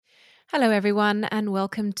Hello, everyone, and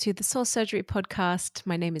welcome to the Soul Surgery Podcast.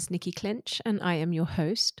 My name is Nikki Clinch, and I am your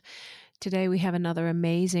host. Today, we have another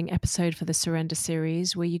amazing episode for the Surrender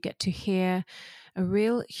series where you get to hear a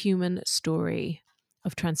real human story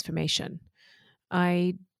of transformation.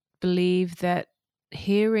 I believe that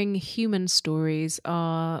hearing human stories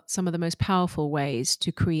are some of the most powerful ways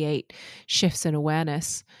to create shifts in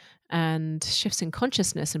awareness and shifts in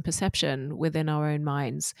consciousness and perception within our own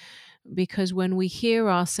minds. Because when we hear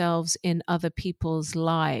ourselves in other people's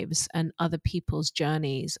lives and other people's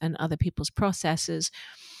journeys and other people's processes,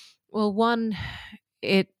 well, one,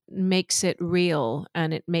 it makes it real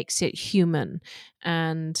and it makes it human,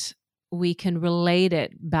 and we can relate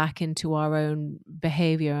it back into our own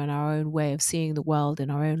behavior and our own way of seeing the world in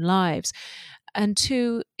our own lives. And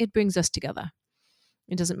two, it brings us together.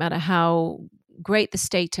 It doesn't matter how great the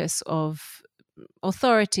status of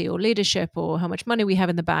authority or leadership or how much money we have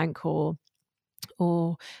in the bank or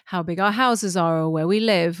how big our houses are or where we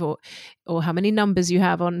live or how many numbers you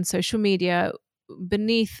have on social media.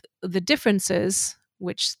 Beneath the differences,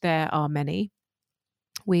 which there are many,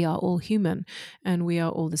 we are all human and we are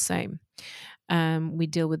all the same. We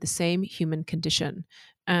deal with the same human condition,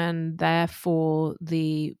 and therefore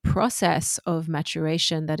the process of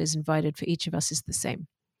maturation that is invited for each of us is the same.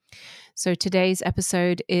 So today's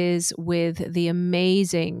episode is with the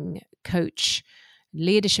amazing coach,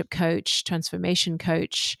 leadership coach, transformation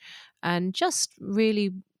coach, and just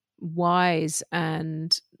really wise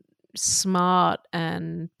and smart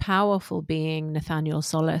and powerful being, Nathaniel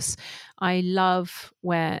Solace. I love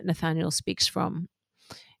where Nathaniel speaks from.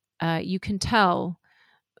 You can tell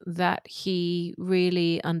that he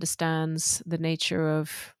really understands the nature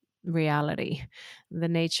of reality, the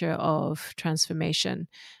nature of transformation.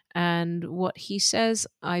 And what he says,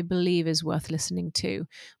 I believe, is worth listening to.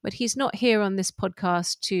 But he's not here on this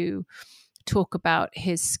podcast to talk about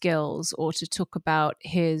his skills or to talk about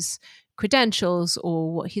his credentials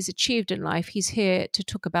or what he's achieved in life. He's here to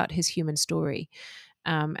talk about his human story.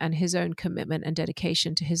 And his own commitment and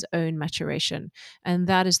dedication to his own maturation. And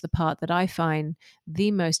that is the part that I find the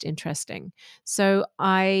most interesting. So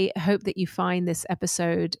I hope that you find this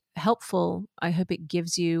episode helpful. I hope it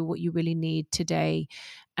gives you what you really need today.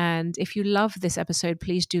 And if you love this episode,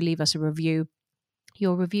 please do leave us a review.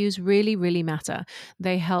 Your reviews really, really matter.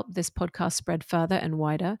 They help this podcast spread further and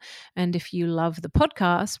wider. And if you love the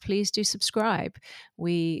podcast, please do subscribe.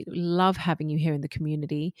 We love having you here in the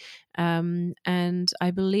community. And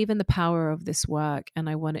I believe in the power of this work, and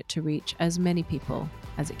I want it to reach as many people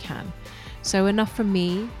as it can. So enough from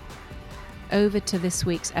me. Over to this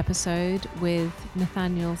week's episode with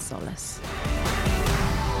Nathaniel Solace.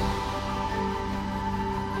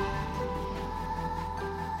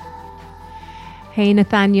 Hey,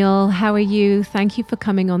 Nathaniel, how are you? Thank you for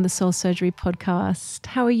coming on the Soul Surgery Podcast.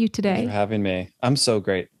 How are you today? Thanks for having me. I'm so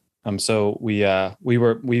great.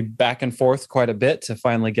 We back and forth quite a bit to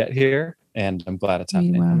finally get here, and I'm glad it's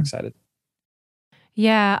happening. I'm excited.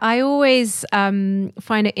 Yeah, I always find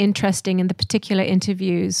it interesting in the particular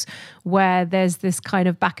interviews where there's this kind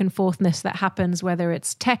of back and forthness that happens, whether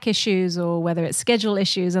it's tech issues or whether it's schedule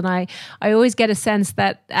issues. And I always get a sense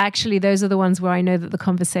that actually those are the ones where I know that the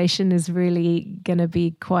conversation is really going to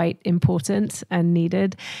be quite important and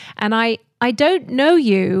needed. And I don't know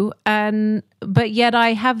you, but yet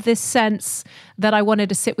I have this sense that I wanted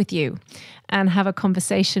to sit with you and have a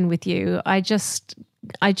conversation with you. I just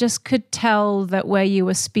could tell that where you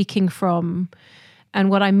were speaking from, and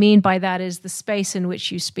what I mean by that is the space in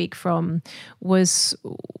which you speak from,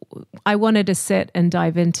 I wanted to sit and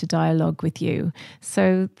dive into dialogue with you.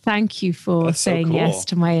 So thank you for saying yes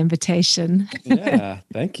to my invitation. Yeah,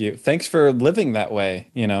 thank you. Thanks for living that way.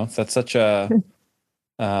 That's such a,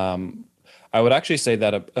 I would actually say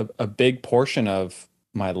that a big portion of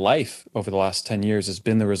my life over the last 10 years has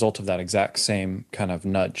been the result of that exact same kind of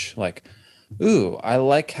nudge. Like, ooh, I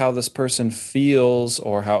like how this person feels,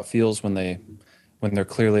 or how it feels when they're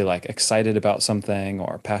clearly like excited about something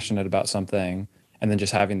or passionate about something, and then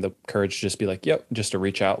just having the courage to just be like, yo, just to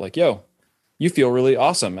reach out like, yo, you feel really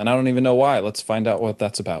awesome, and I don't even know why. Let's find out what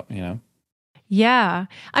that's about, Yeah.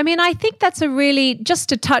 I mean, I think that's just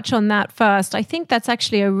to touch on that first, I think that's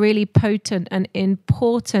actually a really potent and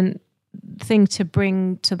important thing to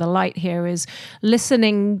bring to the light here, is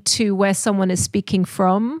listening to where someone is speaking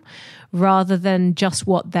from rather than just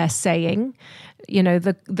what they're saying.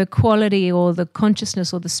 The quality or the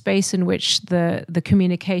consciousness or the space in which the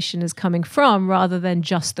communication is coming from, rather than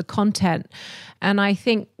just the content. And I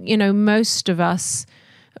think, most of us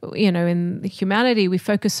in humanity, we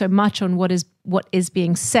focus so much on what is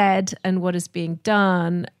being said and what is being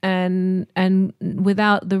done, and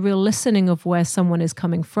without the real listening of where someone is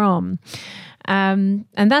coming from. And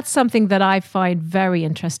that's something that I find very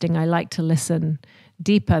interesting. I like to listen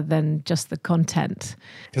deeper than just the content,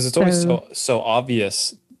 because it's always so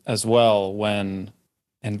obvious as well when,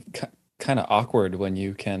 and kind of awkward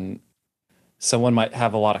when someone might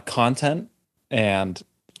have a lot of content and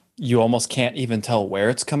you almost can't even tell where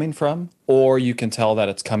it's coming from, or you can tell that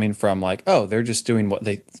it's coming from like, oh, they're just doing what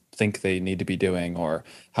they think they need to be doing, or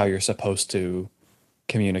how you're supposed to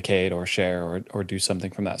communicate or share or do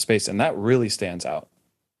something from that space. And that really stands out.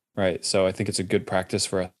 Right. So I think it's a good practice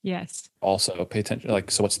for us. Yes. Also pay attention.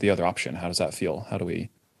 Like, so what's the other option? How does that feel? How do we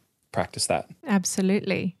practice that?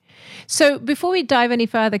 Absolutely. So before we dive any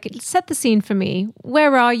further, set the scene for me.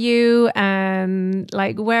 Where are you, and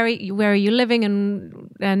like where are you living,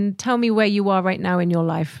 and tell me where you are right now in your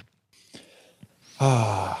life.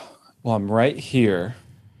 Well, I'm right here,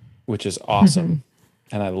 which is awesome,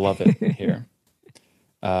 and I love it here.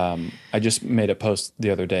 I just made a post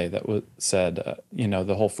the other day that said,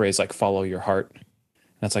 the whole phrase like "follow your heart," and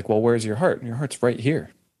it's like, well, where's your heart? Your heart's right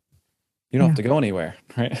here. You don't have to go anywhere,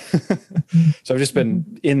 right? So I've just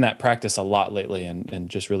been in that practice a lot lately, and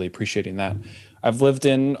just really appreciating that. I've lived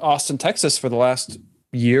in Austin, Texas for the last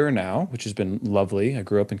year now, which has been lovely. I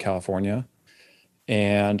grew up in California,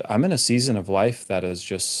 and I'm in a season of life that is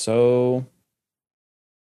just so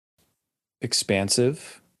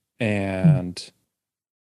expansive and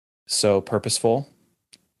so purposeful,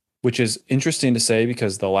 which is interesting to say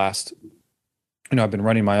because I've been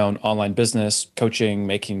running my own online business, coaching,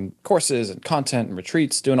 making courses and content and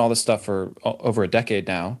retreats, doing all this stuff for over a decade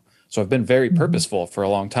now. So I've been very purposeful for a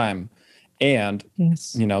long time. And,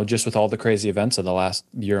 just with all the crazy events of the last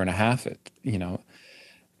year and a half,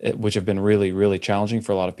 which have been really, really challenging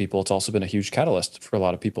for a lot of people, it's also been a huge catalyst for a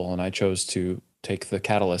lot of people. And I chose to take the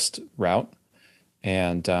catalyst route.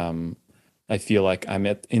 And I feel like I'm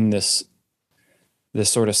in this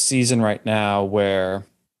sort of season right now where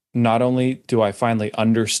not only do I finally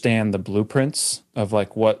understand the blueprints of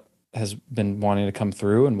like what has been wanting to come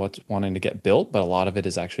through and what's wanting to get built, but a lot of it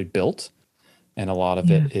is actually built, and a lot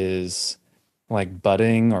of it is like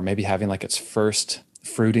budding or maybe having like its first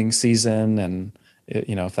fruiting season, and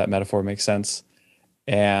if that metaphor makes sense.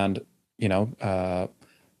 And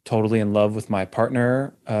totally in love with my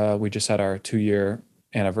partner. We just had our 2-year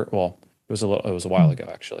anniversary. Well, it was a while ago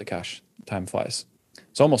actually. Gosh, time flies.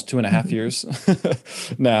 It's almost 2.5 years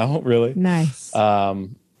now, really. Nice.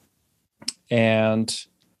 And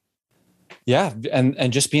yeah,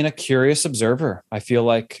 and just being a curious observer. I feel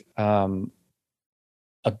like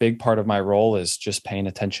a big part of my role is just paying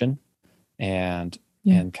attention and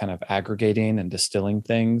kind of aggregating and distilling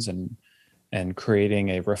things and creating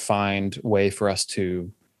a refined way for us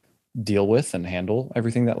to deal with and handle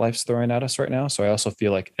everything that life's throwing at us right now. So I also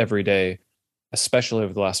feel like every day, especially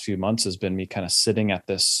over the last few months, has been me kind of sitting at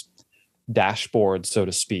this dashboard, so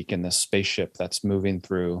to speak, in this spaceship that's moving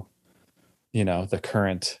through, the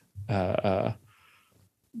current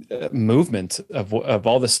movement of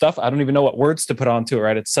all this stuff. I don't even know what words to put onto it,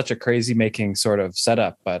 right? It's such a crazy making sort of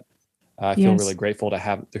setup, but I feel really grateful to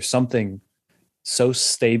have, there's something so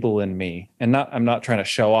stable in me, and I'm not trying to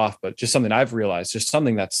show off, but just something I've realized, just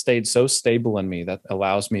something that stayed so stable in me that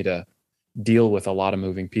allows me to deal with a lot of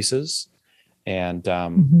moving pieces. And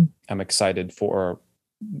I'm excited for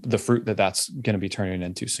the fruit that's going to be turning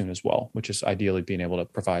into soon as well, which is ideally being able to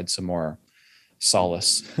provide some more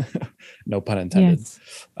solace, no pun intended,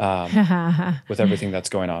 with everything that's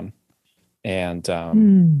going on. And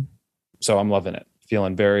so I'm loving it,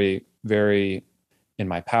 feeling very, very in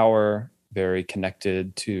my power, very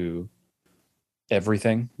connected to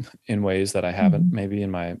everything in ways that I haven't maybe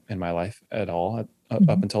in my life at all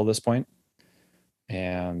up until this point.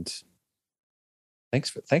 And thanks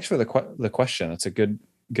for the question. It's a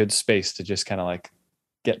good space to just kind of like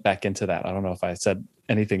get back into that. I don't know if I said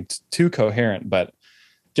anything too coherent, but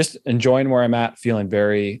just enjoying where I'm at, feeling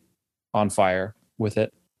very on fire with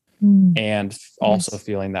it, and also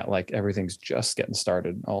feeling that like everything's just getting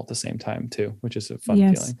started all at the same time too, which is a fun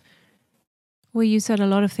feeling. Well, you said a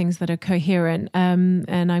lot of things that are coherent,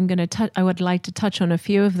 and I would like to touch on a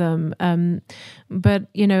few of them. But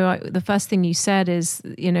the first thing you said is,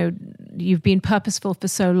 you've been purposeful for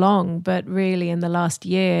so long, but really in the last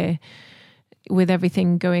year, with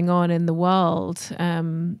everything going on in the world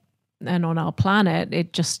and on our planet,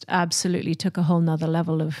 it just absolutely took a whole nother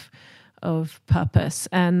level purpose.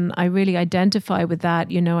 And I really identify with that.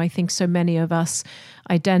 I think so many of us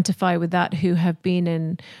identify with that who've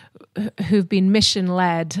been mission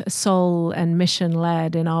led, soul and mission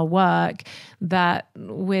led in our work, that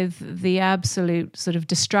with the absolute sort of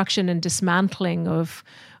destruction and dismantling of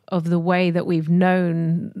the way that we've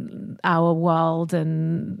known our world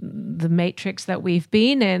and the matrix that we've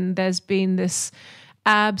been in, there's been this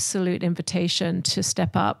absolute invitation to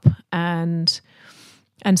step up and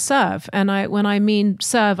serve. And when I mean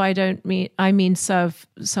serve, I mean serve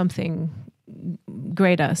something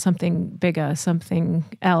greater, something bigger, something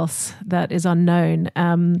else that is unknown.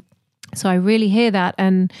 So I really hear that.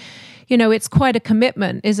 And, it's quite a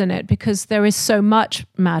commitment, isn't it? Because there is so much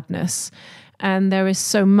madness and there is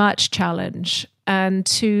so much challenge. And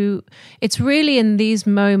it's really in these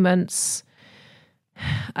moments,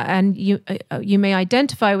 and you may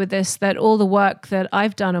identify with this, that all the work that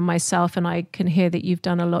I've done on myself, and I can hear that you've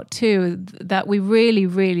done a lot too, that we really,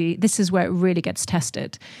 really, this is where it really gets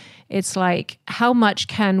tested. It's like, how much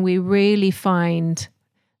can we really find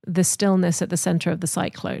the stillness at the center of the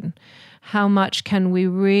cyclone? How much can we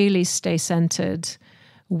really stay centered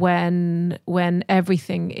when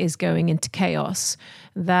everything is going into chaos?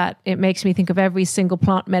 That it makes me think of every single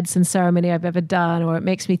plant medicine ceremony I've ever done, or it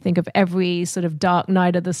makes me think of every sort of dark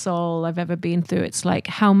night of the soul I've ever been through. It's like,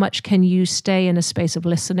 how much can you stay in a space of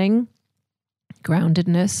listening,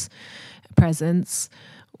 groundedness, presence,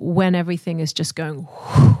 when everything is just going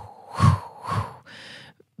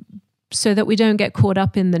so that we don't get caught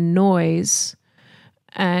up in the noise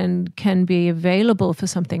and can be available for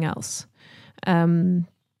something else. And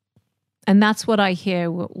that's what I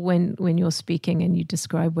hear when you're speaking and you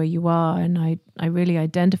describe where you are, and I really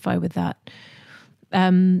identify with that.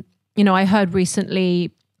 I heard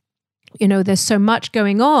recently, there's so much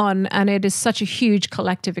going on, and it is such a huge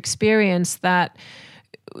collective experience that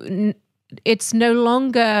it's no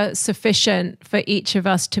longer sufficient for each of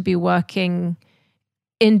us to be working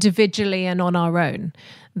individually and on our own.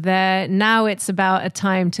 Now it's about a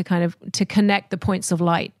time to connect the points of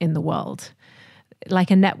light in the world,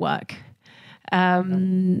 like a network.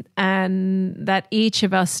 And that each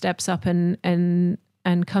of us steps up and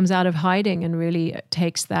comes out of hiding and really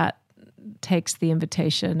takes the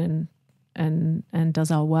invitation and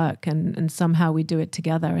does our work, and somehow we do it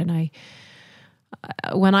together. And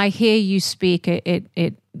when I hear you speak,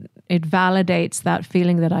 it validates that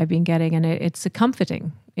feeling that I've been getting, and it's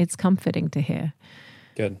comforting to hear.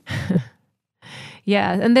 Good.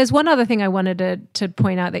 Yeah, and there's one other thing I wanted to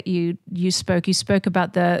point out that you spoke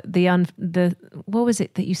about the what was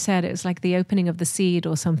it that you said? It was like the opening of the seed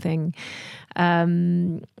or something.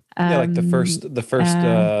 Like the first fruit,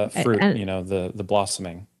 the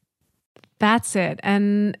blossoming. That's it.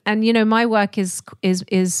 And my work is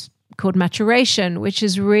called maturation, which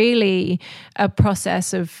is really a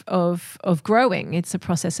process of growing. It's a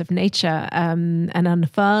process of nature and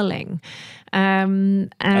unfurling.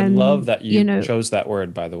 And I love that you chose that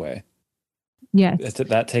word, by the way. Yes.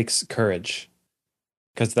 That takes courage,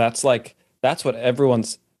 because that's what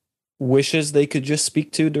everyone's wishes they could just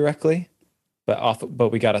speak to directly,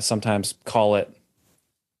 but we got to sometimes call it,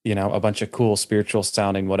 a bunch of cool spiritual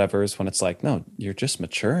sounding whatevers, when it's like, no, you're just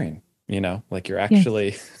maturing, like you're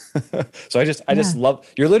actually, so I just love,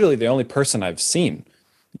 you're literally the only person I've seen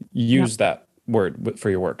use that word for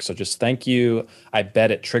your work. So just thank you. I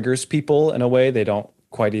bet it triggers people in a way they don't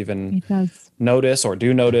quite even notice or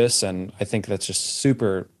do notice. And I think that's just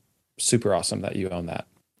super, super awesome that you own that.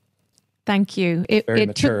 Thank you.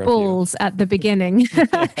 It took balls at the beginning.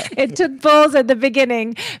 It took balls at the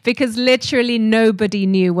beginning because literally nobody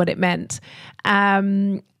knew what it meant.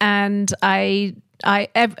 And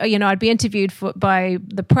I'd be interviewed by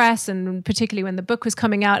the press, and particularly when the book was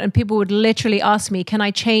coming out, and people would literally ask me, can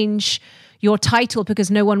I change your title because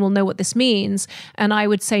no one will know what this means? And I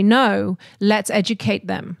would say, no, let's educate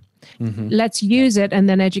them. Mm-hmm. Let's use it and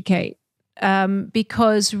then educate.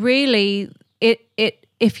 Because really,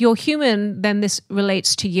 if you're human, then this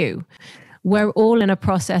relates to you. We're all in a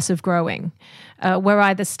process of growing. We're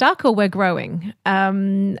either stuck or we're growing.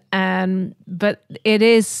 But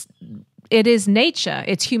it is nature,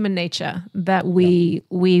 it's human nature that we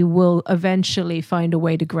will eventually find a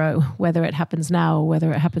way to grow, whether it happens now or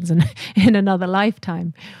whether it happens in another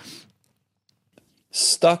lifetime.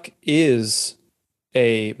 Stuck is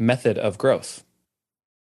a method of growth,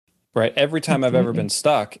 right? Every time I've ever been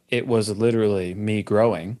stuck, it was literally me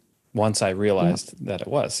growing once I realized that it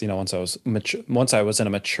was, once I was in a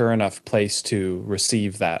mature enough place to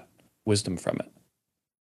receive that wisdom from it.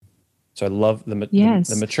 So I love the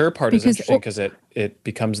mature part is interesting because it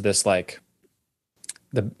becomes this like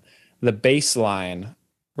the baseline,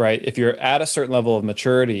 right? If you're at a certain level of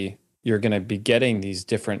maturity, you're going to be getting these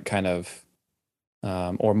different kind of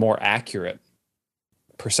or more accurate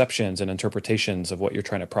perceptions and interpretations of what you're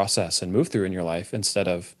trying to process and move through in your life, instead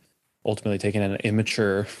of ultimately taking an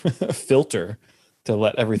immature filter to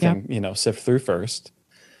let Yep. everything, sift through first.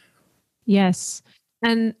 Yes.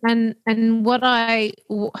 And most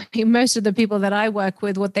of the people that I work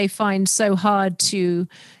with, what they find so hard to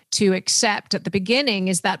accept at the beginning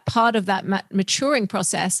is that part of that maturing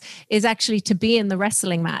process is actually to be in the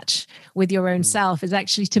wrestling match with your own self, is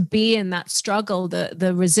actually to be in that struggle,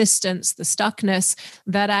 the resistance, the stuckness,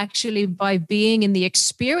 that actually by being in the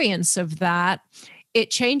experience of that, it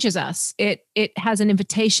changes us. It has an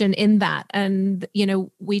invitation in that. And,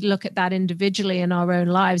 we look at that individually in our own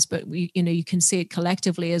lives, but you can see it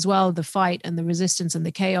collectively as well, the fight and the resistance and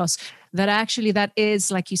the chaos, that actually that is,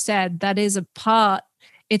 like you said, that is a part,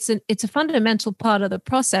 it's a fundamental part of the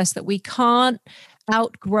process, that we can't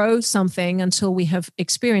outgrow something until we have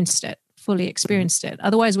experienced it, fully experienced it.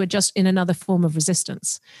 Otherwise, we're just in another form of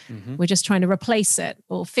resistance. We're just trying to replace it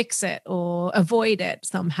or fix it or avoid it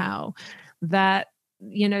somehow. That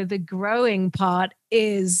the growing part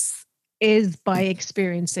is by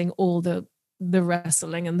experiencing all the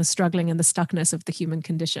wrestling and the struggling and the stuckness of the human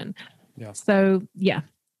condition. Yeah. So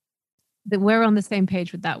we're on the same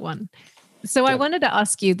page with that one. So I wanted to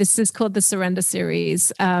ask you, this is called the Surrender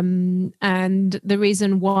series, and the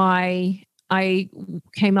reason why I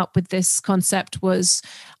came up with this concept was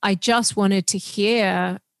I just wanted to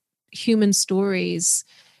hear human stories,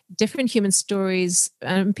 different human stories,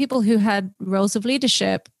 people who had roles of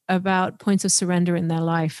leadership, about points of surrender in their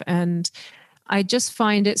life. And I just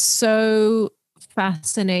find it so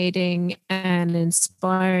fascinating and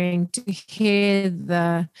inspiring to hear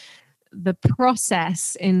the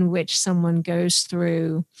process in which someone goes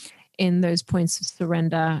through in those points of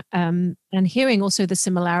surrender, and hearing also the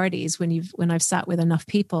similarities when I've sat with enough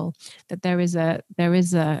people, that there is a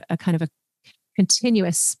kind of a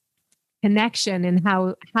continuous connection in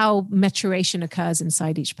how maturation occurs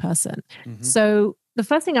inside each person. So the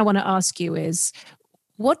first thing I want to ask you is,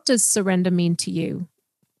 what does surrender mean to you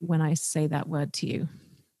when I say that word to you?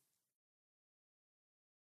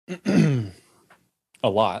 A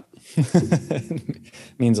lot. It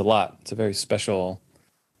means a lot. It's a very special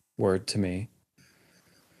word to me.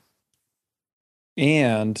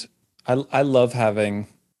 And I love trying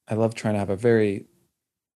to have a very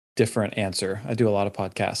different answer. I do a lot of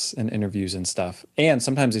podcasts and interviews and stuff, and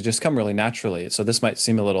sometimes they just come really naturally. So this might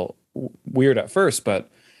seem a little weird at first,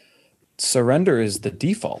 but surrender is the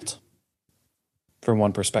default from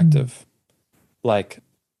one perspective. Like,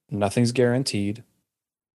 nothing's guaranteed.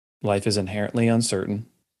 Life is inherently uncertain.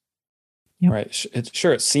 Yep. Right?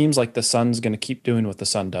 It seems like the sun's going to keep doing what the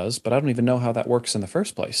sun does, but I don't even know how that works in the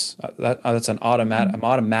first place. That's an automatic. I'm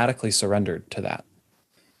automatically surrendered to that.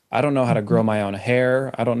 I don't know how to grow my own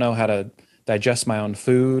hair. I don't know how to digest my own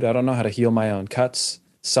food. I don't know how to heal my own cuts.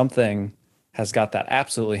 Something has got that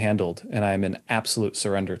absolutely handled, and I'm in absolute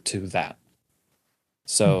surrender to that.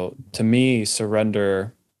 So to me,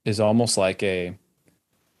 surrender is almost like a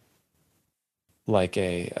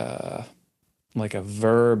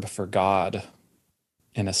verb for God,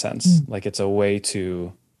 in a sense. Like, it's a way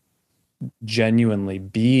to genuinely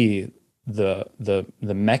be the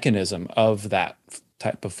mechanism of that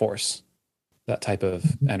type of force, that type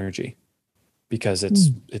of energy, because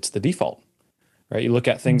it's the default, right? You look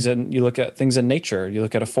at things in nature. You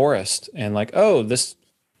look at a forest, and like, oh, this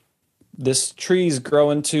tree's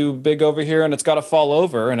growing too big over here, and it's got to fall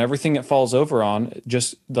over, and everything it falls over on,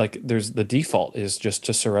 just like, there's the default is just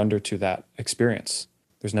to surrender to that experience.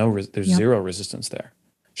 There's zero resistance there.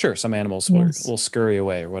 Sure, some animals will scurry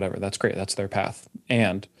away or whatever. That's great. That's their path.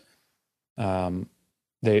 And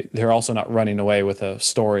they're also not running away with a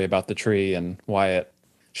story about the tree and why it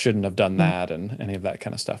shouldn't have done that and any of that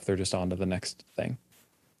kind of stuff. They're just on to the next thing.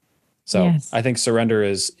 So I think surrender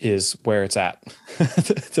is where it's at,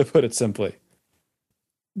 to put it simply.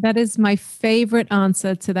 That is my favorite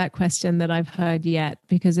answer to that question that I've heard yet,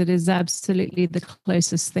 because it is absolutely the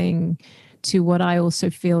closest thing to what I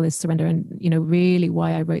also feel is surrender. And, really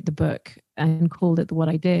why I wrote the book and called it What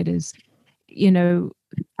I Did is,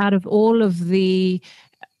 out of all of the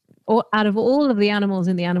animals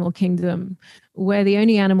in the animal kingdom, we're the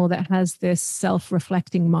only animal that has this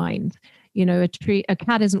self-reflecting mind. A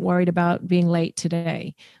cat isn't worried about being late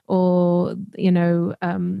today, or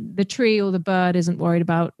the tree or the bird isn't worried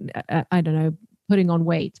about putting on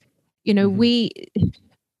weight.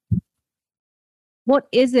 What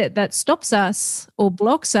is it that stops us or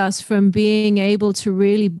blocks us from being able to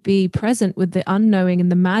really be present with the unknowing and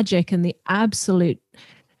the magic and the absolute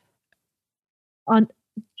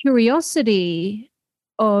curiosity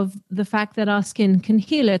of the fact that our skin can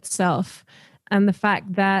heal itself, and the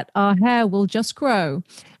fact that our hair will just grow,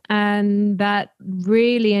 and that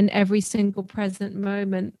really in every single present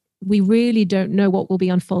moment, we really don't know what will be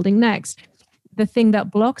unfolding next. The thing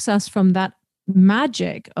that blocks us from that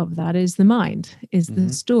magic of that is the mind, is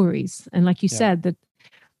the stories. And like you said, that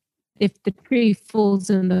if the tree falls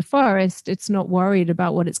in the forest, it's not worried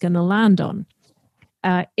about what it's going to land on.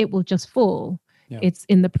 It will just fall. Yeah. It's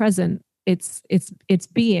in the present. It's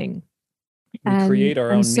being. We create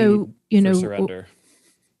our own need for surrender.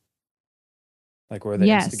 Like we're the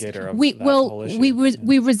instigator of that whole issue.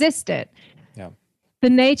 We resist it. Yeah. The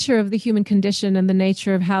nature of the human condition and the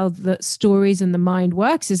nature of how the stories and the mind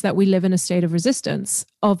works is that we live in a state of resistance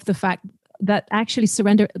of the fact that actually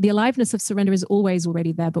surrender, the aliveness of surrender is always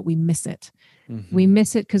already there, but we miss it. We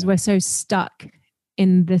miss it because we're so stuck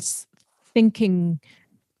in this thinking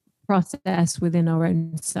process within our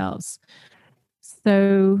own selves.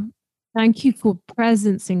 So thank you for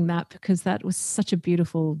presencing that, because that was a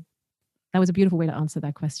beautiful way to answer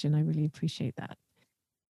that question. I really appreciate that.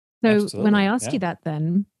 So absolutely. When I ask you that,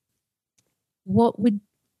 then what would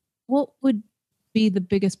be the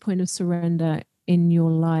biggest point of surrender in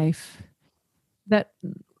your life that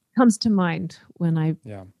comes to mind when I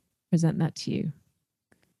present that to you?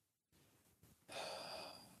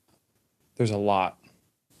 There's a lot.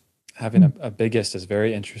 Having a biggest is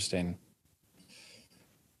very interesting.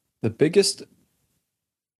 The biggest,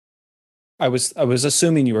 I was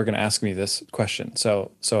assuming you were going to ask me this question,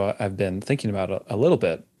 so I've been thinking about it a little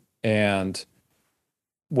bit, and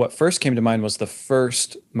what first came to mind was the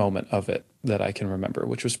first moment of it that I can remember,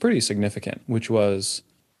 which was pretty significant, which was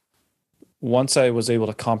once I was able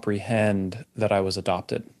to comprehend that I was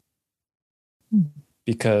adopted.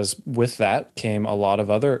 Because with that came a lot of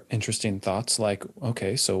other interesting thoughts, like,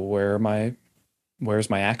 okay, so where's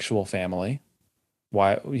my actual family?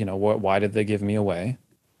 Why did they give me away?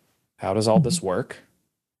 How does all this work?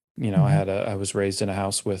 I was raised in a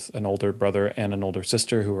house with an older brother and an older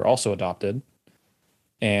sister who were also adopted.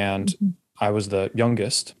 And I was the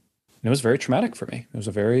youngest. And it was very traumatic for me. I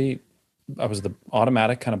was the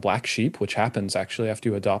automatic kind of black sheep, which happens actually after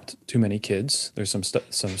you adopt too many kids. There's some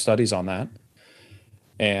studies on that.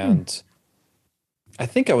 And I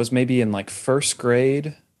think I was maybe in like first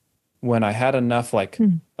grade when I had enough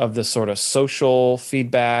of this sort of social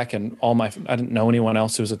feedback, and I didn't know anyone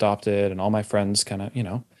else who was adopted, and all my friends kind of,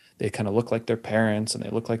 they kind of look like their parents and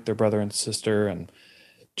they look like their brother and sister, and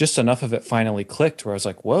just enough of it finally clicked where I was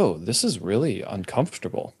like, whoa, this is really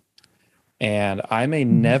uncomfortable. And I may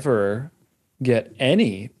never get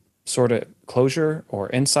any sort of closure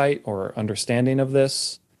or insight or understanding of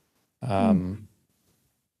this.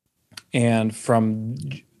 And from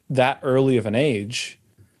that early of an age,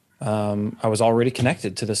 I was already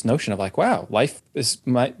connected to this notion of like, wow, life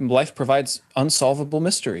provides unsolvable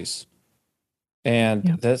mysteries.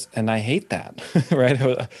 And I hate that,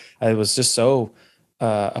 right? I was just so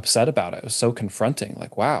upset about it. It was so confronting.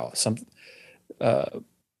 Like, wow,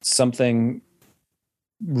 something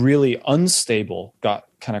really unstable got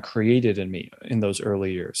kind of created in me in those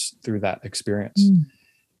early years through that experience.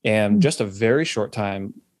 And just a very short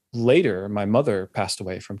time later, my mother passed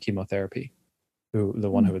away from chemotherapy, the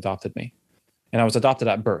one who adopted me. And I was adopted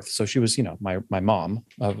at birth. So she was, my mom,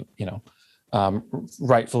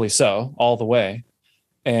 rightfully so, all the way.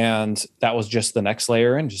 And that was just the next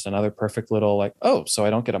layer in, just another perfect little like, oh, so I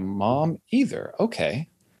don't get a mom either. Okay.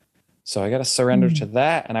 So I got to surrender to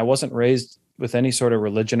that. And I wasn't raised with any sort of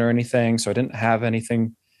religion or anything. So I didn't have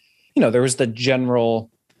anything, there was the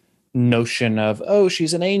general notion of, oh,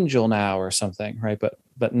 she's an angel now or something, right?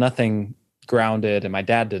 But nothing grounded. And my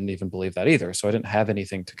dad didn't even believe that either. So I didn't have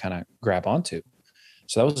anything to kind of grab onto.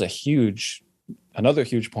 So that was another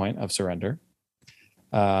huge point of surrender.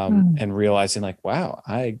 And realizing like, wow,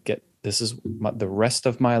 this is the rest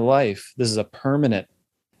of my life. This is a permanent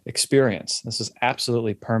experience. This is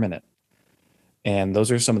absolutely permanent. And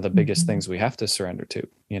those are some of the biggest things we have to surrender to,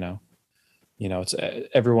 it's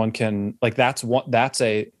everyone can like,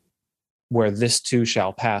 where this too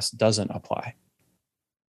shall pass doesn't apply,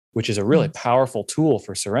 which is a really powerful tool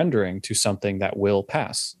for surrendering to something that will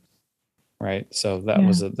pass. Right. So that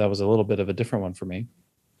was a little bit of a different one for me.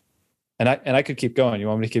 And I could keep going. You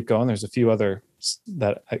want me to keep going? There's a few other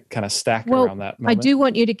that I kind of stack around that moment. I do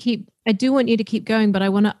want you to keep going, but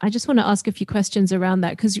I just want to ask a few questions around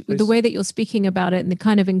that, because the way that you're speaking about it and the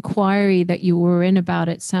kind of inquiry that you were in about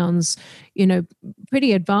it sounds,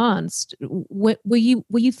 pretty advanced. Were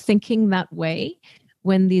you thinking that way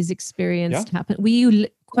when these experiences happened? Were you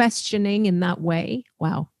questioning in that way?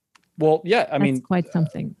 Wow. Well, yeah, That's quite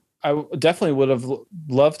something. definitely would have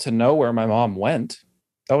loved to know where my mom went.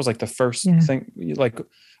 That was like the first Yeah. thing. Like,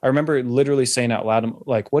 I remember literally saying out loud,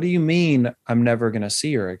 like, what do you mean I'm never going to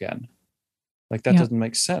see her again? Like, that Yeah. doesn't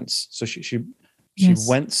make sense. So she Yes.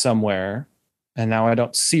 went somewhere and now I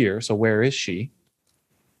don't see her. So where is she?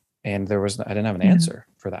 And I didn't have an Yeah. answer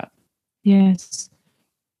for that. Yes.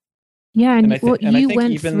 Yeah. And And what I you think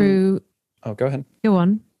went even, through, oh, go ahead. go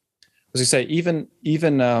on. As I say, even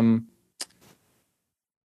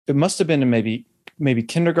it must have been in maybe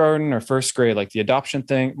kindergarten or first grade, like the adoption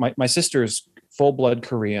thing. My sister's full blood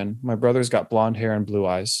Korean. My brother's got blonde hair and blue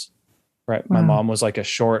eyes. Right. My Wow. mom was like a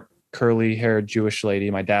short, curly haired Jewish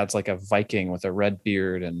lady. My dad's like a Viking with a red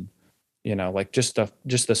beard, and like just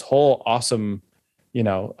this whole awesome,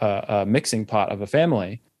 mixing pot of a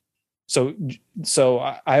family. So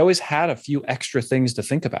I always had a few extra things to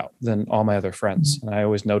think about than all my other friends, Mhm. and I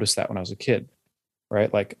always noticed that when I was a kid.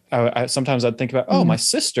 Right. Like sometimes I'd think about, oh, Yeah. my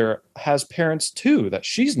sister has parents too that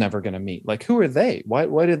she's never going to meet. Like, who are they?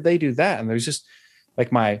 Why did they do that? And there's just like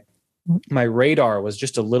my radar was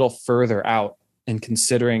just a little further out in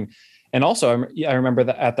considering. And also I remember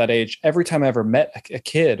that at that age, every time I ever met a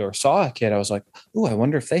kid or saw a kid, I was like, oh, I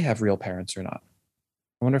wonder if they have real parents or not.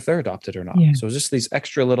 I wonder if they're adopted or not. Yeah. So just these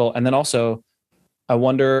extra little, and then also I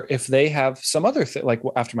wonder if they have some other thing, like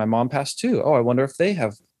after my mom passed too. Oh, I wonder if they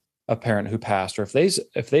have a parent who passed, or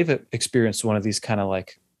if they've experienced one of these kind of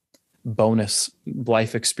like bonus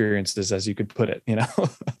life experiences, as you could put it,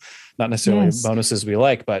 not necessarily Yes. bonuses we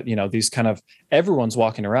like, but these kind of, everyone's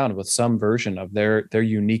walking around with some version of their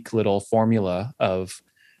unique little formula of,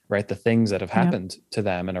 right, the things that have Yep. happened to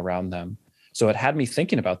them and around them. So it had me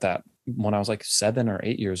thinking about that when I was like 7 or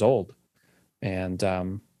 8 years old. And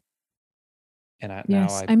now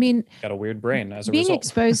Yes. I I mean, got a weird brain as a being result.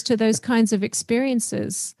 exposed to those kinds of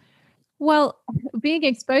experiences, well, being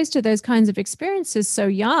exposed to those kinds of experiences so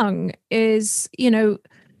young is,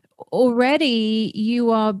 already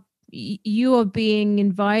you are being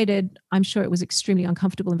invited. I'm sure it was extremely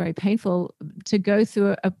uncomfortable and very painful to go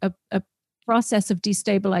through a process of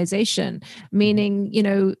destabilization, Mhm. meaning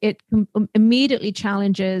it immediately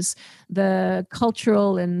challenges the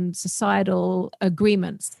cultural and societal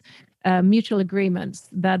agreements, mutual agreements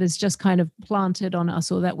that is just kind of planted on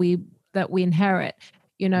us, or that we inherit.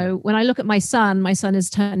 Yeah. When I look at my son is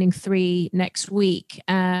turning 3 next week.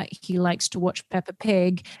 He likes to watch Peppa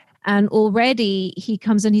Pig. And already he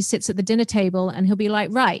comes and he sits at the dinner table and he'll be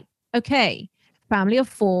like, right, okay, family of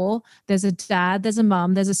 4. There's a dad, there's a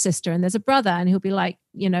mom, there's a sister, and there's a brother. And he'll be like,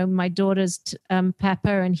 my daughter's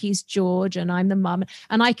Peppa and he's George and I'm the mom.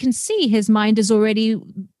 And I can see his mind is already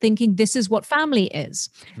thinking, this is what family is.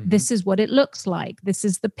 Mhm. This is what it looks like. This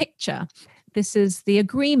is the picture. This is the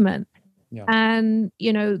agreement. Yeah. And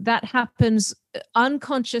that happens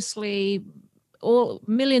unconsciously, all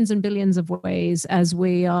millions and billions of ways, as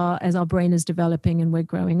our brain is developing and we're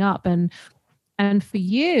growing up. And for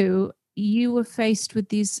you were faced with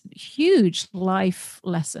these huge life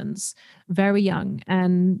lessons very young,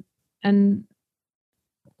 and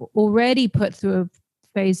already put through a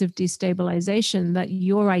phase of destabilization that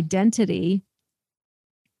your identity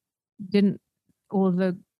didn't, or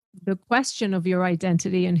the question of your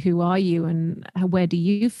identity and who are you and where do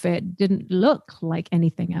you fit, didn't look like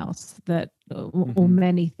anything else that, or Mhm.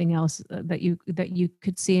 many thing else that you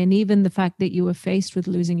could see. And even the fact that you were faced with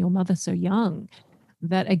losing your mother so young,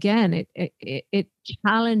 that again it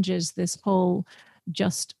challenges this whole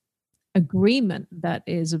just agreement that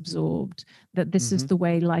is absorbed, that this is Mhm. the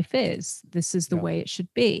way life is, this is the Yeah. way it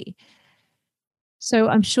should be. So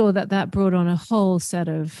I'm sure that brought on a whole set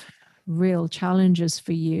of real challenges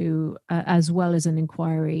for you, as well as an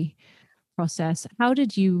inquiry process. How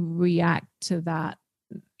did you react to that,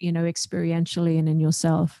 experientially and in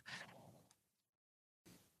yourself?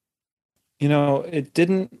 It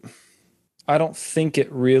didn't, I don't think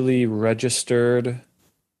it really registered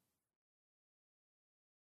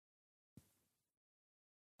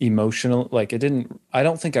emotional. Like, it didn't, I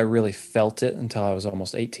don't think I really felt it until I was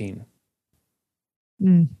almost 18.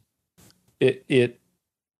 Mm. It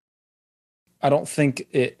I don't think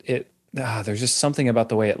there's just something about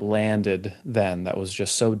the way it landed then that was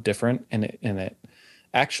just so different. And it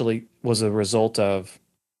actually was a result of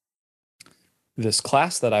this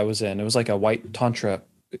class that I was in. It was like a white tantra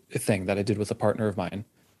thing that I did with a partner of mine.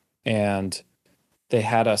 And they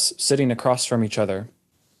had us sitting across from each other,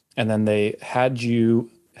 and then they had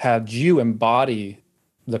you embody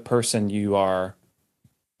the person you are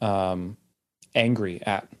um, angry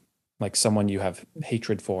at, like someone you have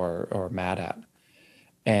hatred for or mad at,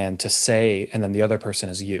 and to say, and then the other person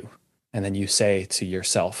is you, and then you say to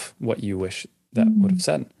yourself what you wish that would have Mm.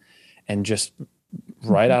 said, and just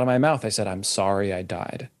right out of my mouth, I said, "I'm sorry I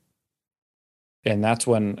died." And that's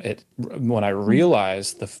when I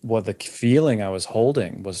realized what the feeling I was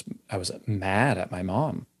holding was, I was mad at my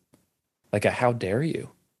mom. Like, how dare you?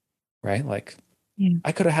 Right? Like, Yeah.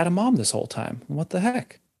 I could have had a mom this whole time. What the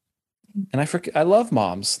heck? And I love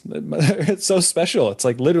moms. It's so special. It's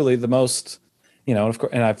like literally the most,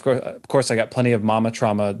 of course I got plenty of mama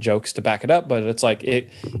trauma jokes to back it up, but it's like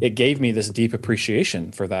it gave me this deep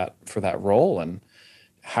appreciation for that role, and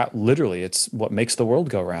how literally it's what makes the world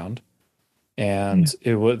go round. Yeah. And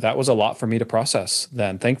that was a lot for me to process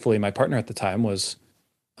then. Thankfully, my partner at the time was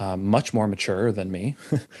much more mature than me,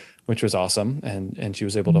 which was awesome. And she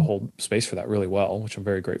was able to hold space for that really well, which I'm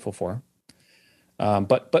very grateful for.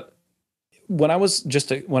 But when I was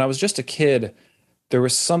just a kid, there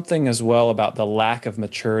was something as well about the lack of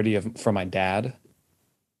maturity from my dad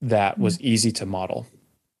that was easy to model.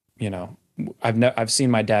 You know, I've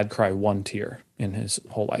seen my dad cry one tear in his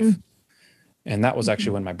whole life, and that was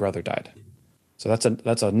actually when my brother died. So that's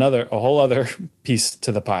a whole other piece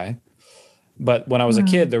to the pie. But when I was a Wow.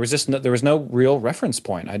 kid, there was no real reference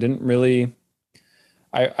point. I didn't really.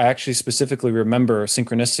 I actually specifically remember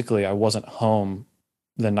synchronistically I wasn't home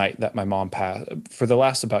the night that my mom passed. For the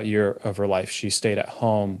last about year of her life, she stayed at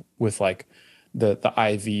home with like the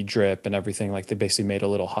IV drip and everything. Like, they basically made a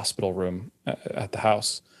little hospital room at the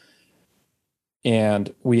house.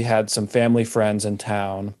 And we had some family friends in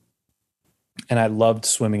town, and I loved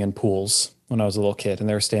swimming in pools when I was a little kid, and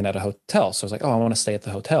they were staying at a hotel. So I was like, oh, I want to stay at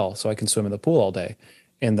the hotel so I can swim in the pool all day.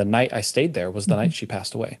 And the night I stayed there was the night she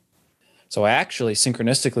passed away. So I actually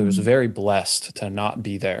synchronistically was very blessed to not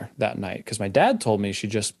be there that night, because my dad told me she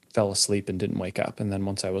just fell asleep and didn't wake up. And then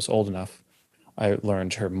once I was old enough, I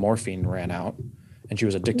learned her morphine ran out, and she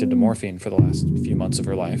was addicted to morphine for the last few months of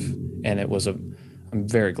her life. And I'm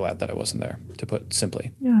very glad that I wasn't there, to put it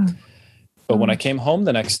simply. Yeah. But when I came home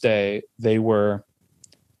the next day, they were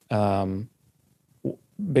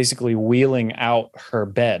basically wheeling out her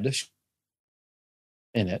bed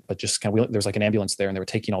in it, but just kind of there's like an ambulance there, and they were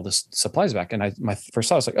taking all this supplies back. And my first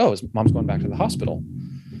thought was like, oh, his mom's going back to the hospital.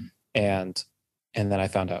 And then I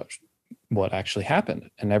found out what actually happened.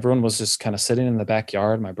 And everyone was just kind of sitting in the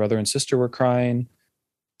backyard. My brother and sister were crying.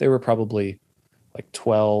 They were probably like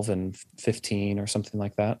 12 and 15 or something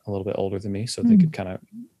like that, a little bit older than me. So they could kind of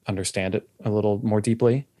understand it a little more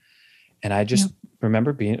deeply. And I just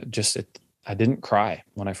remember I didn't cry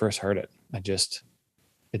when I first heard it.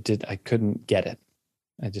 I couldn't get it.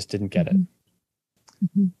 I just didn't get it.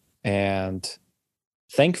 And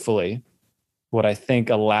thankfully, what I think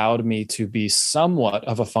allowed me to be somewhat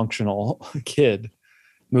of a functional kid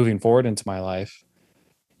moving forward into my life,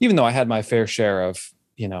 even though I had my fair share of,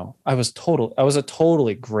 I was a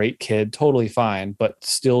totally great kid, totally fine, but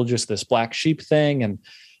still just this black sheep thing. And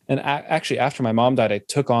actually, after my mom died, I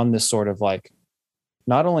took on this sort of like,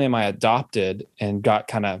 not only am I adopted and got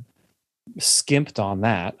kind of skimped on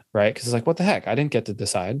that, right? Because it's like, what the heck? I didn't get to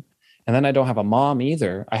decide. And then I don't have a mom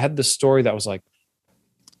either. I had this story that was like,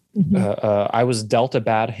 I was dealt a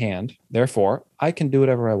bad hand, therefore I can do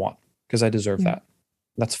whatever I want because I deserve that.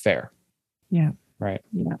 That's fair. Yeah. Right.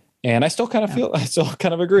 Yeah. And I still kind of I still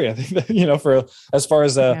kind of agree. I think that, for as far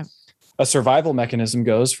as a survival mechanism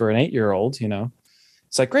goes for an 8-year-old,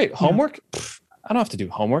 it's like, great, homework. Pfft, I don't have to do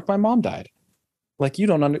homework. My mom died. Like, you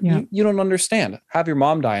don't you don't understand. Have your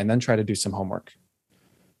mom die and then try to do some homework.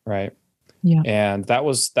 Right. Yeah. And that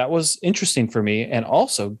was interesting for me, and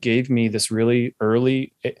also gave me this really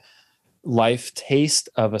early life taste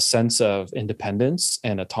of a sense of independence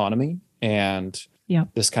and autonomy, and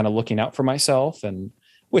this kind of looking out for myself. And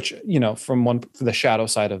which, from the shadow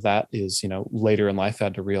side of that is, later in life I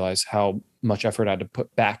had to realize how much effort I had to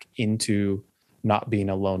put back into not being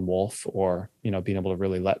a lone wolf, or, being able to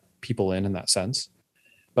really let people in that sense.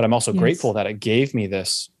 But I'm also grateful that it gave me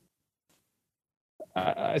this.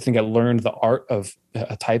 I think I learned the art of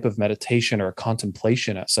a type of meditation or a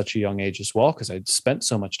contemplation at such a young age as well, because I'd spent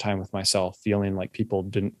so much time with myself, feeling like people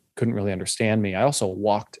couldn't really understand me. I also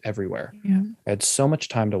walked everywhere. Yeah. I had so much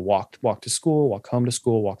time to walk to school, walk home to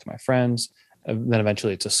school, walk to my friends. And then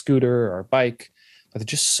eventually it's a scooter or a bike. But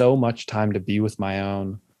just so much time to be with my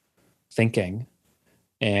own thinking.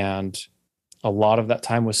 And a lot of that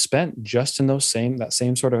time was spent just in that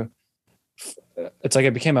same sort of, it's like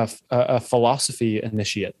I became a philosophy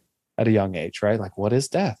initiate at a young age, right? Like, what is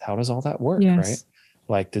death? How does all that work? Right?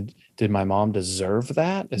 Like, did my mom deserve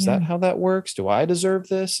that? Is that how that works? Do I deserve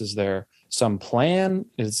this? Is there some plan?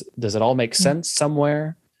 Does it all make sense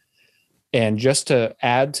somewhere? And just to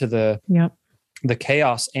add to the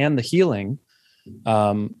chaos and the healing,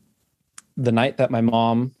 the night that my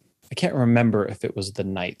mom, I can't remember if it was the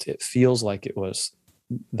night. It feels like it was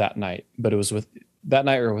that night, but it was with that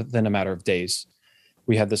night or within a matter of days.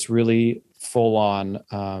 We had this really full-on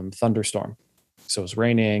thunderstorm. So it was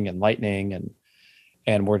raining and lightning,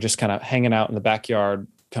 and we're just kind of hanging out in the backyard,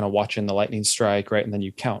 kind of watching the lightning strike, right? And then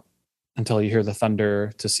you count until you hear the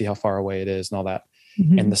thunder to see how far away it is and all that.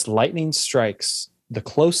 Mm-hmm. And this lightning strikes the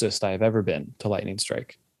closest I've ever been to lightning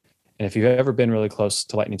strike. And if you've ever been really close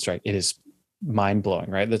to lightning strike, it is mind blowing,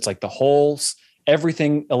 right? It's like the whole,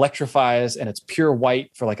 everything electrifies and it's pure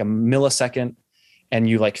white for like a millisecond, and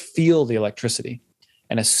you like feel the electricity.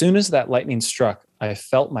 And as soon as that lightning struck, I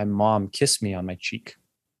felt my mom kiss me on my cheek.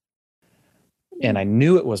 And I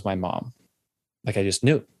knew it was my mom. Like I just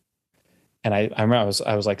knew. And I remember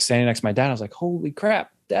I was like standing next to my dad. I was like, holy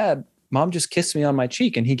crap, Dad, Mom just kissed me on my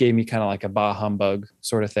cheek. And he gave me kind of like a bah humbug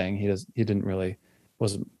sort of thing. He didn't really,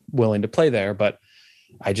 wasn't willing to play there, but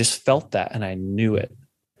I just felt that and I knew it.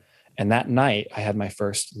 And that night I had my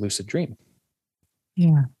first lucid dream.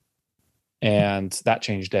 Yeah. And that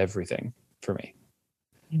changed everything for me.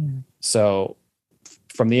 Yeah. So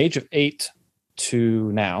from the age of 8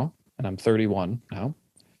 to now, and I'm 31 now,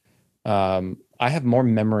 I have more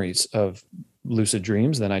memories of lucid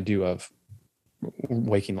dreams than I do of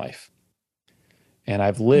waking life. And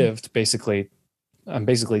I've lived I'm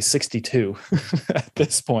basically 62 at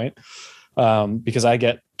this point, because I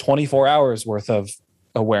get 24 hours worth of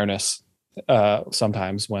awareness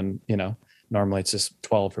sometimes when, normally it's just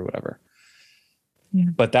 12 or whatever. Yeah.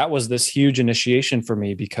 But that was this huge initiation for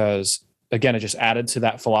me because, again, it just added to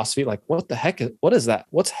that philosophy. Like, what the heck? What is that?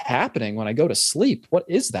 What's happening when I go to sleep? What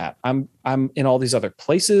is that? I'm in all these other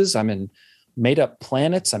places. I'm in made up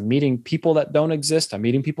planets. I'm meeting people that don't exist. I'm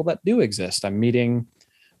meeting people that do exist. I'm meeting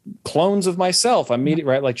clones of myself. I'm meeting,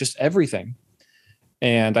 right? Like just everything.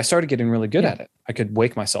 And I started getting really good at it. I could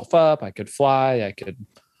wake myself up. I could fly.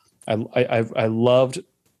 I loved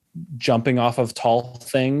jumping off of tall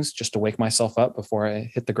things just to wake myself up before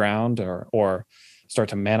I hit the ground or start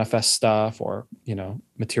to manifest stuff or,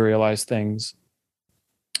 materialize things.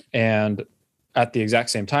 And at the exact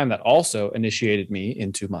same time, that also initiated me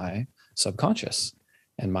into my subconscious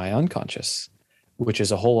and my unconscious, which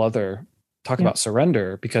is a whole other talk about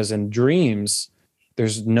surrender, because in dreams,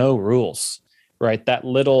 there's no rules, right? That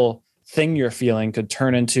little thing you're feeling could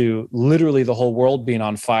turn into literally the whole world being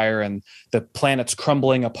on fire and the planet's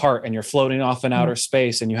crumbling apart and you're floating off in outer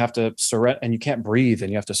space and you have to surrender and you can't breathe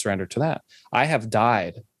and you have to surrender to that. I have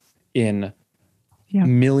died in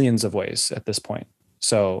millions of ways at this point.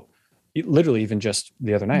 So literally even just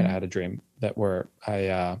the other night, I had a dream where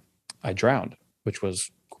I drowned, which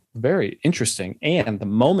was very interesting. And the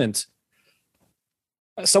moment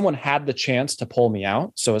someone had the chance to pull me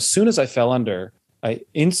out. So as soon as I fell under, I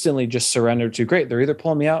instantly just surrendered to, great, they're either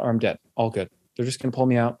pulling me out or I'm dead. All good. They're just going to pull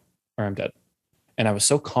me out or I'm dead. And I was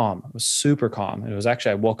so calm. I was super calm. And it was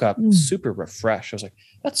actually, I woke up super refreshed. I was like,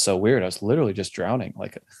 that's so weird. I was literally just drowning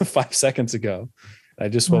like 5 seconds ago. I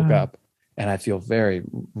just woke up and I feel very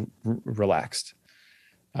relaxed.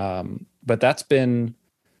 But that's been,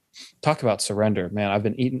 talk about surrender, man. I've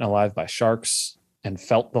been eaten alive by sharks and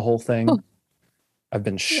felt the whole thing. I've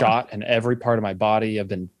been shot in every part of my body. I've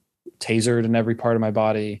been tasered in every part of my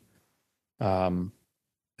body.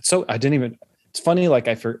 So I didn't even, it's funny. Like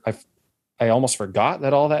I almost forgot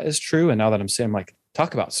that all that is true. And now that I'm saying, I'm like,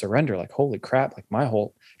 talk about surrender, like, holy crap, like my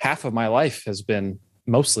whole half of my life has been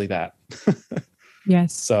mostly that.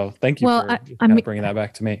 Yes. So thank you for bringing that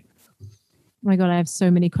back to me. Oh my God, I have so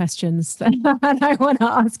many questions that I want to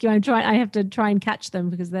ask you. I have to try and catch them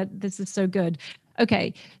because this is so good.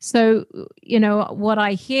 Okay. So, what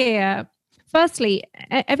I hear, firstly,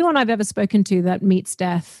 everyone I've ever spoken to that meets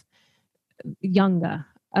death younger,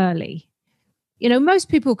 early, most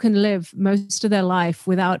people can live most of their life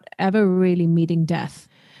without ever really meeting death.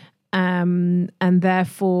 And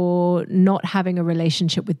therefore not having a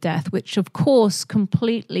relationship with death, which of course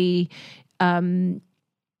completely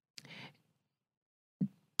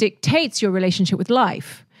dictates your relationship with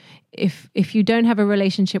life. If you don't have a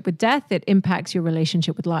relationship with death, it impacts your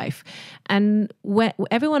relationship with life. And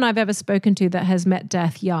everyone I've ever spoken to that has met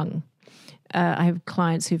death young, I have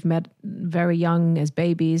clients who've met very young as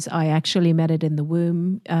babies. I actually met it in the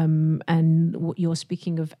womb. And you're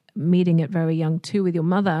speaking of meeting it very young too with your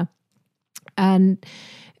mother. And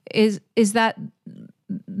is that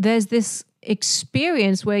there's this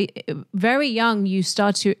experience where very young you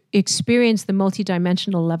start to experience the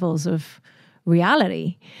multidimensional levels of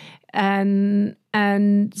reality, and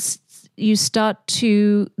you start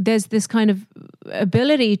to, there's this kind of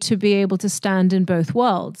ability to be able to stand in both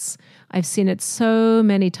worlds. I've seen it so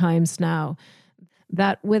many times now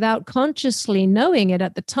that without consciously knowing it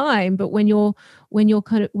at the time, but when you're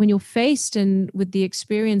faced with the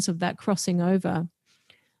experience of that crossing over,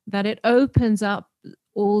 that it opens up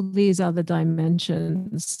all these other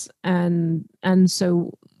dimensions. And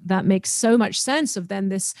so that makes so much sense of then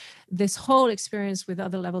this whole experience with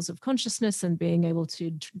other levels of consciousness and being able to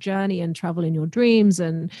journey and travel in your dreams.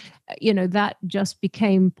 And that just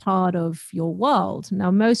became part of your world.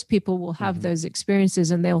 Now most people will have those experiences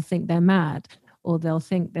and they'll think they're mad, or they'll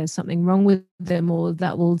think there's something wrong with them, or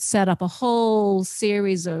that will set up a whole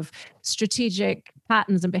series of strategic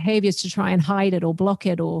patterns and behaviors to try and hide it or block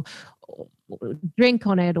it, or drink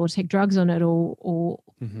on it, or take drugs on it, or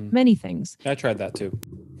many things. I tried that too.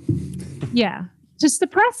 Yeah, to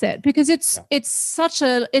suppress it, because it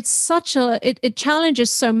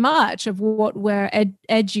challenges so much of what we're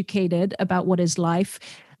educated about what is life,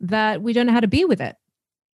 that we don't know how to be with it.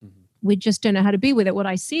 We just don't know how to be with it. What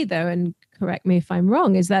I see, though, and correct me if I'm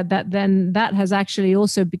wrong, is that has actually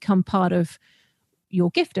also become part of your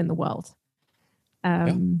gift in the world,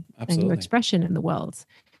 and your expression in the world.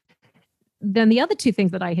 Then the other two things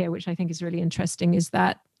that I hear, which I think is really interesting, is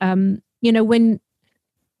that when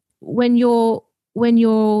you're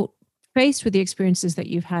faced with the experiences that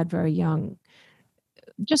you've had very young,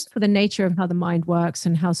 just for the nature of how the mind works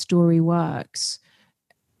and how story works,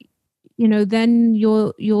 then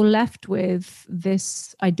you're left with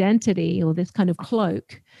this identity, or this kind of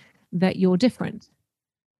cloak that you're different,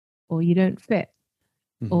 or you don't fit,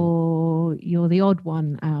 or you're the odd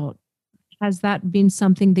one out. Has that been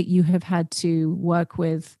something that you have had to work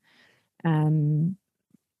with throughout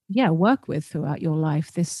your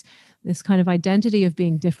life? This kind of identity of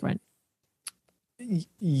being different?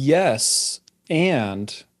 Yes,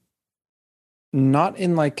 and not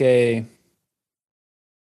in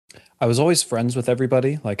I was always friends with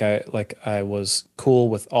everybody. I was cool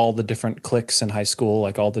with all the different cliques in high school.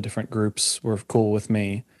 Like all the different groups were cool with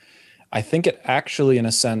me. I think it actually, in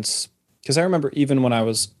a sense, because I remember even when I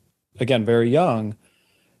was, again, very young,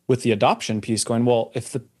 with the adoption piece, going, well,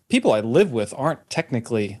 if the people I live with aren't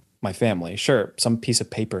technically my family, sure, some piece of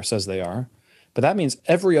paper says they are, but that means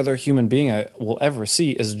every other human being I will ever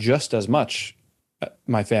see is just as much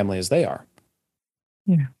my family as they are.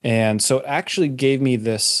 Yeah. And so it actually gave me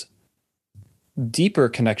this deeper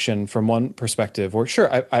connection from one perspective, where sure,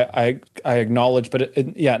 I acknowledge, but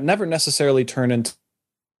it never necessarily turned into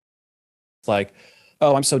like,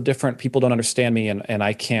 oh, I'm so different, people don't understand me, and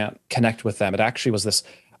I can't connect with them. It actually was this,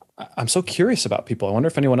 I'm so curious about people. I wonder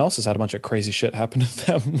if anyone else has had a bunch of crazy shit happen to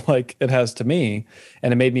them like it has to me.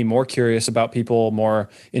 And it made me more curious about people, more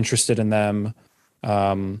interested in them,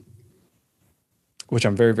 which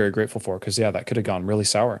I'm very, very grateful for, because that could have gone really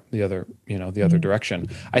sour the other direction.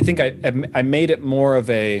 I think I made it more of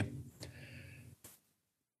a,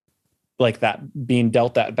 like, that being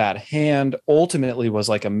dealt that bad hand ultimately was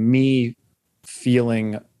like a me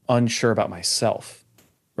feeling unsure about myself,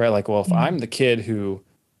 right? Like, well, if I'm the kid who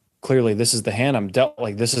clearly this is the hand I'm dealt,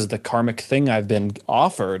 like this is the karmic thing I've been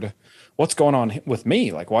offered, what's going on with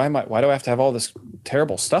me? Like, why do I have to have all this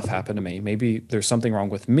terrible stuff happen to me? Maybe there's something wrong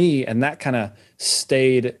with me. And that kind of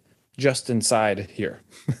stayed just inside here.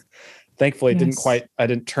 Thankfully, I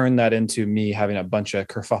didn't turn that into me having a bunch of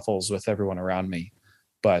kerfuffles with everyone around me,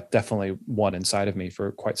 but definitely one inside of me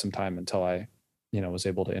for quite some time until I, was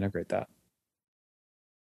able to integrate that.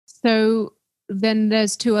 So then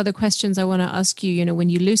there's two other questions I want to ask you. When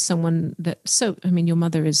you lose someone your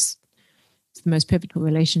mother is the most pivotal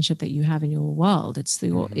relationship that you have in your world. It's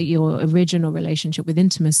your original relationship with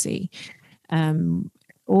intimacy.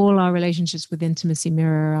 All our relationships with intimacy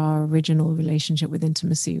mirror our original relationship with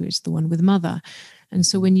intimacy, which is the one with mother. And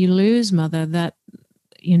so when you lose mother, that,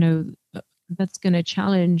 that's going to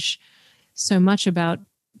challenge so much about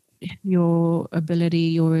your ability,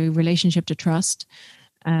 your relationship to trust,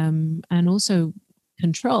 and also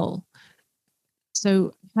control.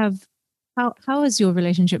 So how has your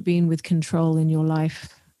relationship been with control in your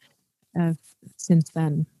life since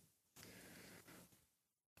then?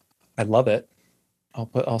 I love it.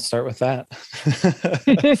 I'll start with that.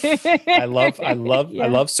 I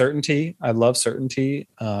love certainty. I love certainty.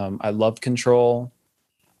 I love control.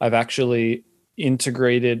 I've actually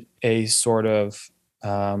integrated a sort of,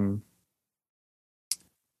 I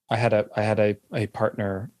had a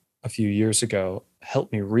partner a few years ago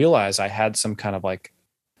help me realize I had some kind of like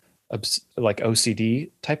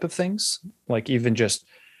OCD type of things. Like, even just,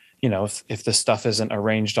 if the stuff isn't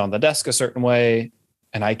arranged on the desk a certain way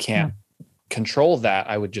and I can't control that,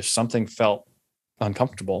 I would just, something felt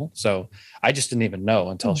uncomfortable. So I just didn't even know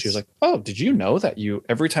until she was like, oh, did you know that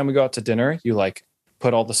every time we go out to dinner, you like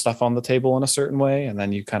put all the stuff on the table in a certain way, and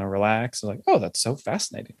then you kind of relax and like, oh, that's so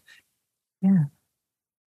fascinating. Yeah.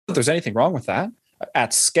 If there's anything wrong with that,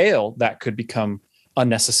 at scale, that could become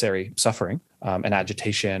unnecessary suffering and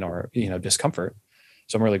agitation or discomfort.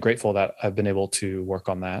 So I'm really grateful that I've been able to work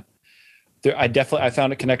on that. I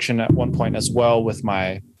found a connection at one point as well with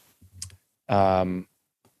my.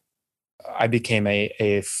 I became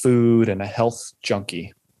a food and a health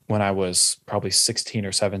junkie when I was probably 16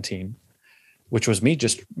 or 17, which was me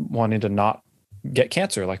just wanting to not get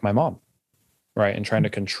cancer like my mom, right? And trying to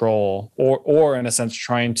control or in a sense,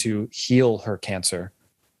 trying to heal her cancer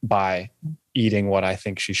by eating what I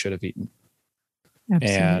think she should have eaten.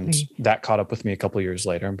 Absolutely. And that caught up with me a couple of years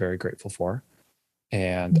later. I'm very grateful for.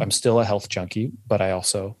 And I'm still a health junkie, but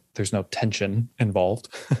there's no tension involved,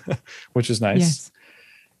 which is nice. Yes.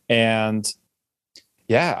 And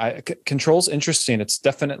control's interesting. It's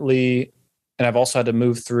definitely, and I've also had to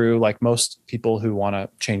move through, like most people who want to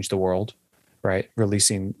change the world, right?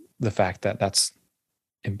 Releasing the fact that that's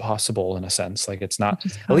impossible in a sense. Like it's not,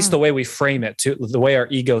 at least the way we frame it, to the way our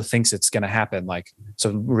ego thinks it's going to happen. Like,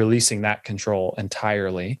 so releasing that control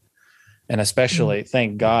entirely. And especially,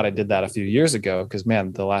 thank God I did that a few years ago, because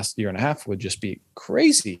man, the last year and a half would just be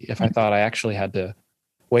crazy if I thought I actually had to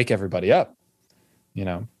wake everybody up,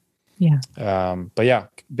 Yeah. But yeah,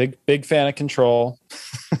 big fan of control.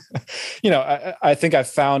 I think I've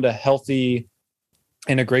found a healthy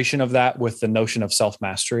integration of that with the notion of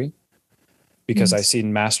self-mastery, because I see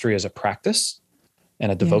mastery as a practice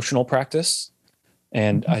and a devotional practice.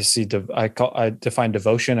 And I define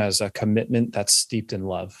devotion as a commitment that's steeped in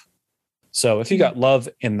love. So if you got love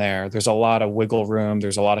in there's a lot of wiggle room.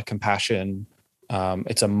 There's a lot of compassion.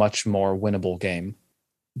 It's a much more winnable game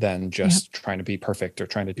than just trying to be perfect or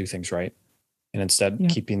trying to do things right. And instead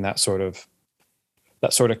keeping that sort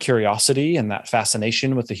of curiosity and that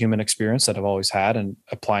fascination with the human experience that I've always had, and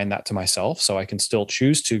applying that to myself so I can still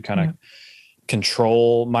choose to kind of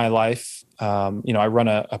control my life. I run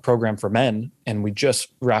a program for men, and we just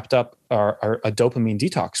wrapped up a dopamine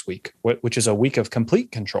detox week, which is a week of complete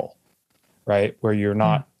control, right? Where you're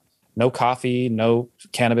not, no coffee, no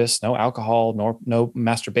cannabis, no alcohol, no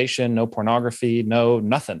masturbation, no pornography, no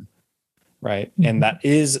nothing. Right. And that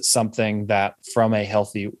is something that from a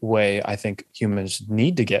healthy way, I think humans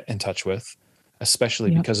need to get in touch with, especially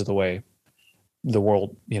because of the way the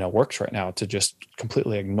world, works right now, to just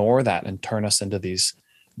completely ignore that and turn us into these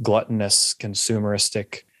gluttonous,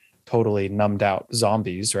 consumeristic, totally numbed out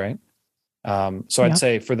zombies. Right. So I'd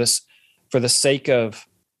say for the sake of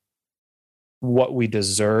what we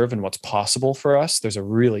deserve and what's possible for us, there's a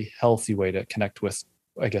really healthy way to connect with,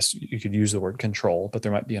 I guess you could use the word control, but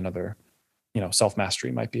there might be another,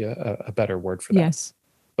 self-mastery might be a better word for that. Yes.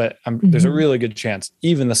 But there's a really good chance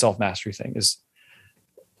even the self-mastery thing is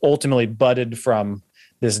ultimately budded from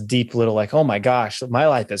this deep little, like, oh my gosh, my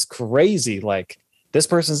life is crazy. Like this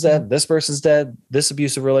person's dead, this person's dead, this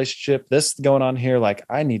abusive relationship, this going on here. Like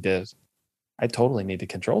I totally need to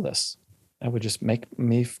control this. That would just make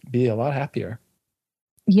me be a lot happier.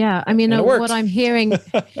 Yeah, I mean, what I'm hearing,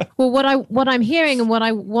 what I'm hearing, and what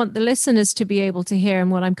I want the listeners to be able to hear, and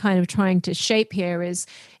what I'm kind of trying to shape here is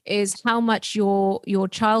how much your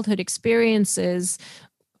childhood experiences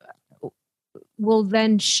will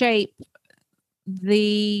then shape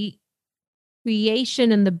the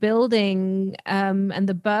creation and the building and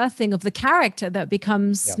the birthing of the character that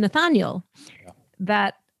becomes Nathaniel.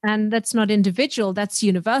 And that's not individual, that's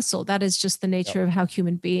universal. That is just the nature of how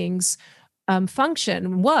human beings function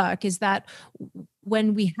and work, is that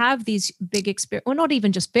when we have these big experiences, or not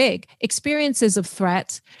even just big experiences of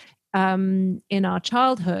threat in our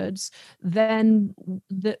childhoods, then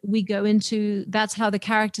we go into, that's how the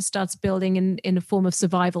character starts building in a form of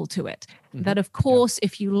survival to it. That of course,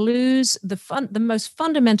 if you lose the most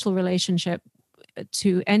fundamental relationship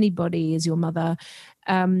to anybody is your mother,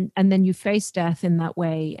 and then you face death in that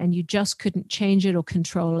way, and you just couldn't change it or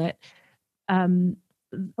control it.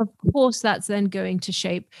 Of course, that's then going to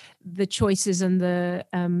shape the choices and the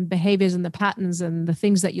behaviors and the patterns and the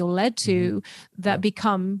things that you're led to that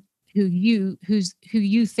become who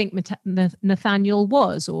you think Nathaniel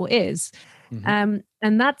was or is. And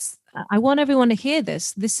that's, I want everyone to hear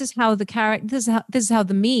this. This is how the character, this is how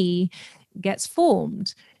the me gets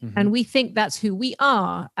formed. And we think that's who we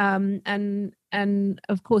are. And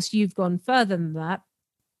of course, you've gone further than that.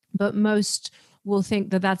 But most will think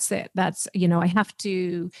that that's it. That's, I have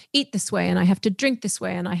to eat this way and I have to drink this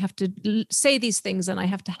way and I have to say these things and I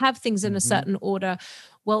have to have things in a certain order.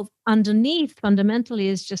 Well, underneath fundamentally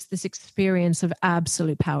is just this experience of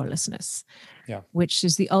absolute powerlessness, which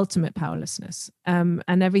is the ultimate powerlessness. And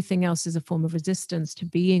everything else is a form of resistance to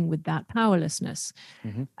being with that powerlessness.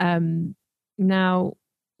 Now,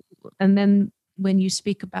 and then when you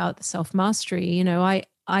speak about the self-mastery,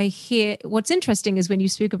 I hear, what's interesting is when you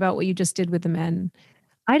speak about what you just did with the men,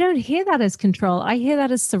 I don't hear that as control. I hear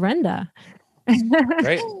that as surrender.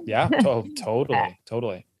 Great. Yeah,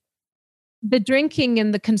 totally. The drinking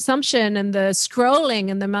and the consumption and the scrolling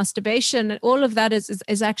and the masturbation, all of that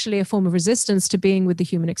is actually a form of resistance to being with the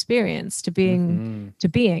human experience, to being.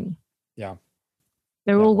 Yeah.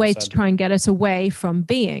 They're all ways to try and get us away from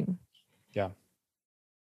being. Yeah.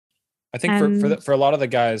 I think for a lot of the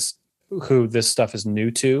guys who this stuff is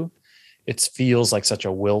new to, it feels like such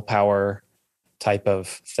a willpower type of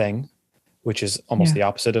thing, which is almost the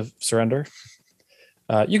opposite of surrender.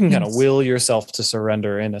 You can kind of will yourself to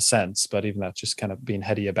surrender in a sense, but even that's just kind of being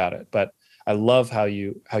heady about it. But I love how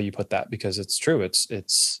you put that, because it's true.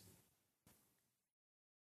 It's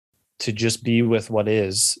to just be with what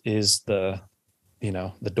is the,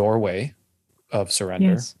 the doorway of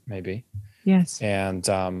surrender, maybe. Yes.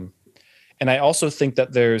 And I also think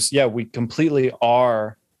that we completely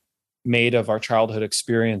are made of our childhood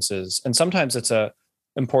experiences. And sometimes it's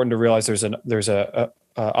important to realize there's a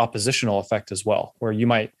oppositional effect as well, where you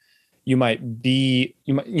might be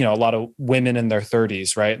a lot of women in their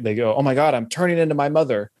 30s, right? They go, oh my God, I'm turning into my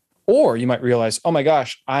mother. Or you might realize, oh my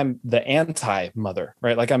gosh, I'm the anti-mother,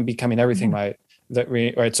 right? Like I'm becoming everything right?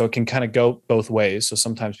 So it can kind of go both ways. So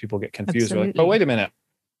sometimes people get confused. They're like, but wait a minute,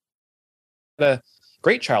 a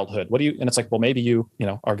great childhood. What do you? And it's like, well, maybe you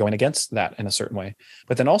are going against that in a certain way.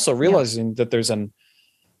 But then also realizing that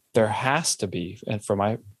there has to be, and from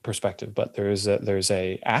my perspective, but there's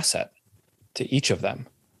a asset to each of them,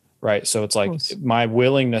 right? So it's like my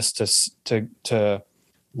willingness to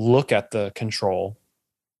look at the control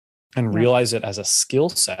and realize it as a skill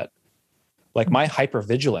set. Like my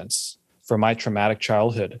hypervigilance for my traumatic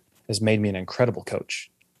childhood has made me an incredible coach.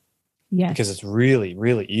 Yes. Because it's really,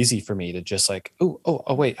 really easy for me to just like,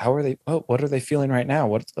 oh, wait, how are they? Oh, what are they feeling right now?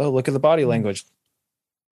 Look at the body language.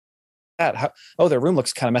 Their room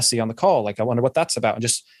looks kind of messy on the call. Like, I wonder what that's about. And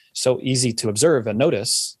just so easy to observe and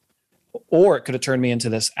notice. Or it could have turned me into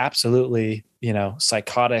this absolutely,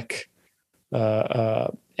 psychotic,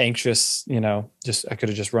 anxious, I could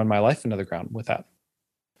have just run my life into the ground with that.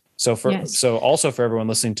 So also for everyone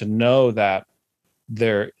listening to know that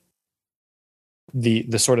the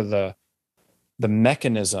sort of the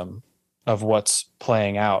mechanism of what's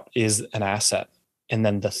playing out is an asset. And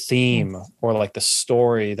then the theme or like the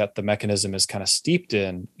story that the mechanism is kind of steeped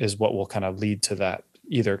in is what will kind of lead to that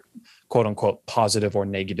either quote unquote positive or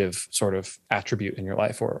negative sort of attribute in your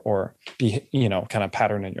life or be, kind of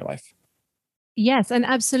pattern in your life. Yes, and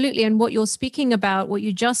absolutely. And what you're speaking about, what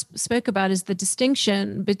you just spoke about, is the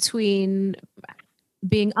distinction between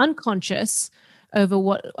being unconscious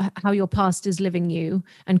over how your past is living you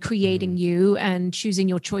and creating you and choosing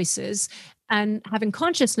your choices, and having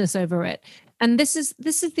consciousness over it. And this is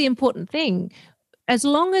the important thing. As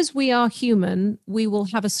long as we are human, we will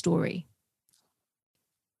have a story.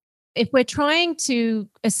 If we're trying to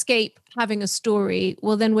escape having a story,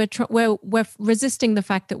 well, then we're resisting the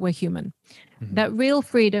fact that we're human. That real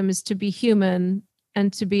freedom is to be human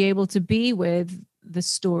and to be able to be with the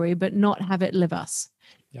story, but not have it live us.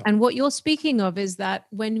 Yep. And what you're speaking of is that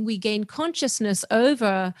when we gain consciousness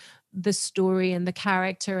over the story and the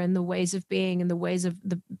character and the ways of being and the ways of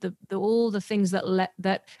the all the things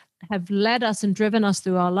that have led us and driven us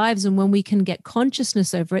through our lives, and when we can get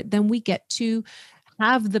consciousness over it, then we get to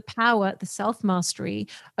have the power, the self-mastery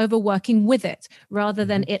over working with it rather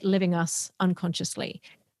than it living us unconsciously.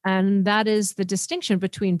 And that is the distinction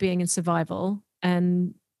between being in survival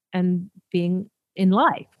and being in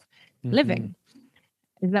life, living.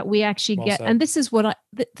 Is that we actually and this is what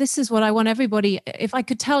I want everybody. If I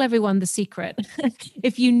could tell everyone the secret,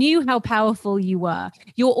 if you knew how powerful you were,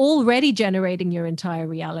 you're already generating your entire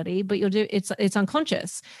reality, but it's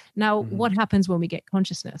unconscious. Now, what happens when we get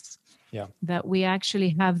consciousness? Yeah, that we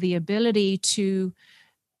actually have the ability to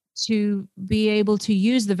be able to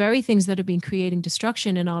use the very things that have been creating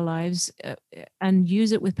destruction in our lives and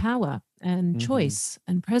use it with power and choice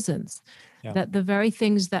and presence. Yeah. That the very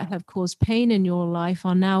things that have caused pain in your life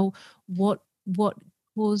are now what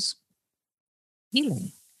cause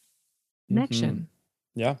healing, connection.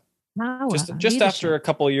 Yeah. Power, just after a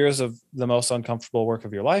couple of years of the most uncomfortable work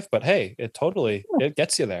of your life, but hey, it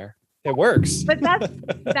gets you there. It works. But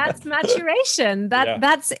that's maturation. Yeah.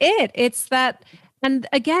 That's it. It's that. And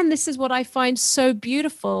again, this is what I find so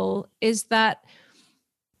beautiful, is that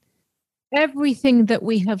everything that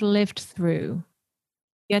we have lived through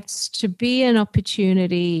gets to be an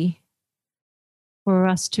opportunity for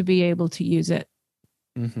us to be able to use it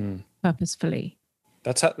purposefully.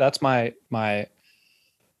 That's my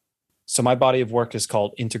so my body of work is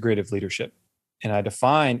called integrative leadership, and I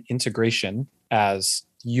define integration as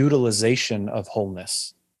utilization of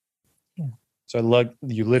wholeness. Yeah. So I love,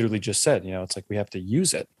 you literally just said, it's like we have to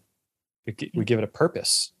use it. We give it a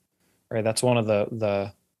purpose, right? That's one of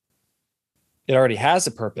the it already has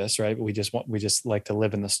a purpose, right? But we just like to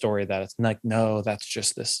live in the story that it's like, no, that's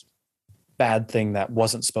just this bad thing that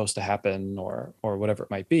wasn't supposed to happen, or whatever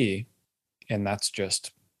it might be. And that's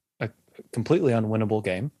just a completely unwinnable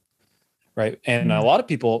game, right? And a lot of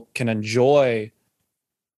people can enjoy,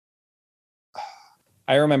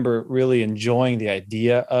 I remember really enjoying the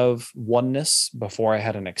idea of oneness before I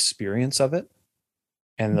had an experience of it.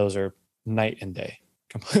 And those are night and day,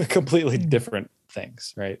 completely different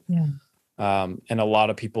things, right? Yeah. And a lot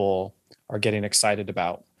of people are getting excited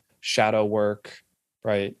about shadow work,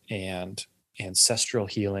 right? And ancestral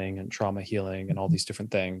healing and trauma healing and all these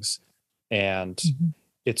different things. And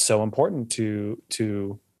it's so important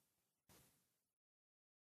to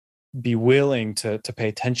be willing to pay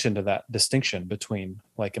attention to that distinction between,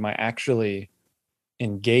 like, am I actually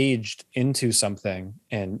engaged into something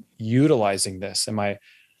and utilizing this?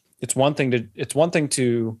 It's one thing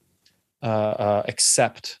to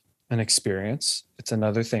accept an experience. It's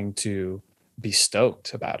another thing to be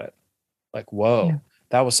stoked about it. Like, whoa,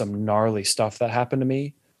 that was some gnarly stuff that happened to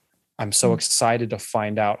me. I'm so excited to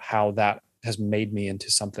find out how that has made me into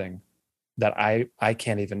something that I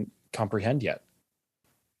can't even comprehend yet.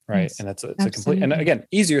 Right. Yes, and it's a complete, and again,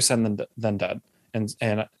 easier said than done. And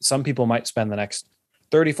some people might spend the next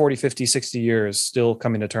 30, 40, 50, 60 years still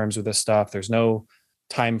coming to terms with this stuff. There's no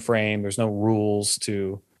time frame. There's no rules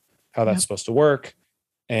to how that's supposed to work.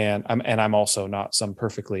 And I'm also not some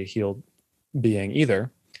perfectly healed being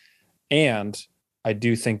either. And I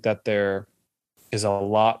do think that there is a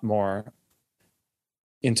lot more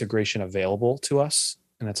integration available to us.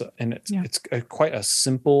 And it's quite a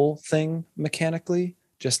simple thing mechanically,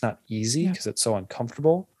 just not easy because it's so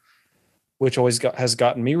uncomfortable, which has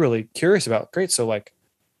gotten me really curious about, great, so like,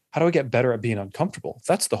 how do I get better at being uncomfortable? If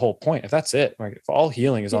that's the whole point, if that's it, like, if all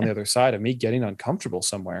healing is on the other side of me getting uncomfortable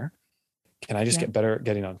somewhere, can I just get better at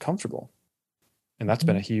getting uncomfortable? And that's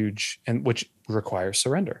been a huge, and which requires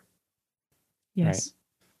surrender. Yes.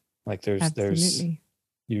 Right? Like there's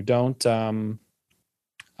you don't I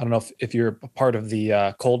don't know if you're a part of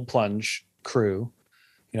the cold plunge crew,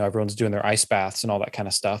 everyone's doing their ice baths and all that kind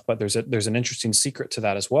of stuff, but there's an interesting secret to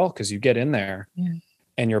that as well, because you get in there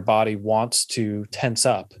and your body wants to tense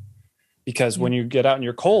up, because when you get out and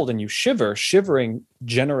you're cold and you shivering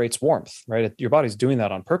generates warmth, right? Your body's doing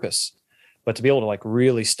that on purpose. But to be able to like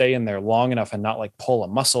really stay in there long enough and not like pull a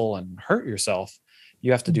muscle and hurt yourself,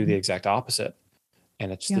 you have to do the exact opposite.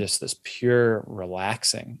 And it's just this pure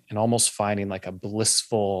relaxing and almost finding like a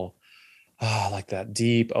blissful, like that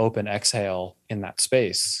deep open exhale in that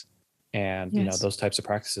space. And, those types of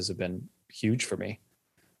practices have been huge for me.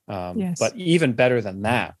 But even better than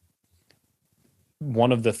that,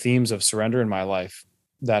 one of the themes of surrender in my life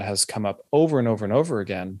that has come up over and over and over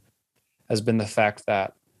again has been the fact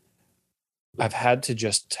that I've had to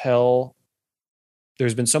just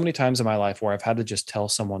there's been so many times in my life where I've had to just tell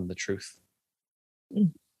someone the truth.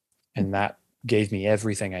 And that gave me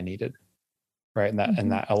everything I needed. Right.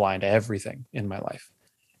 And that aligned everything in my life.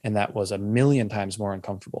 And that was 1,000,000 times more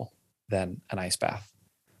uncomfortable than an ice bath,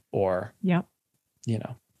 or,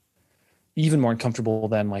 even more uncomfortable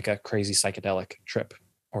than like a crazy psychedelic trip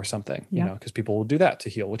or something, because people will do that to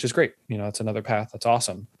heal, which is great. It's another path. That's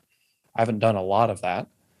awesome. I haven't done a lot of that.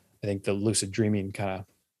 I think the lucid dreaming kind of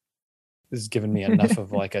has given me enough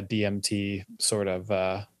of like a DMT sort of,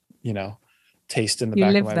 taste in the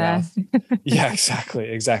back of my mouth. Yeah, exactly.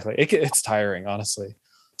 It's tiring, honestly.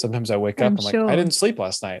 Sometimes I wake up, I'm like, I didn't sleep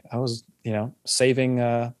last night. I was, saving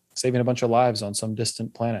a bunch of lives on some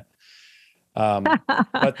distant planet.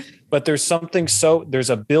 But there's something, there's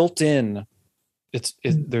a built-in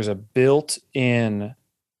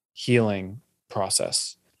healing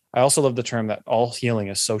process. I also love the term that all healing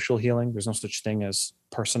is social healing. There's no such thing as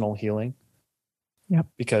personal healing. Yep.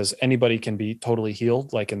 Because anybody can be totally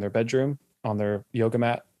healed, like in their bedroom, on their yoga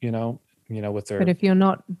mat, with their. But if you're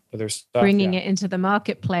not stuff, bringing it into the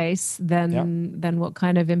marketplace, then what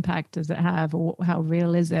kind of impact does it have, or how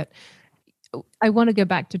real is it? I want to go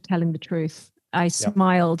back to telling the truth. I Yep.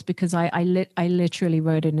 smiled because I literally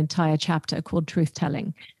wrote an entire chapter called Truth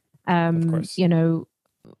Telling. Of course. You know,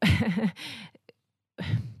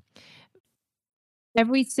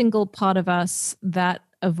 every single part of us that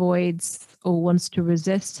avoids or wants to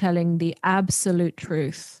resist telling the absolute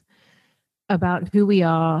truth about who we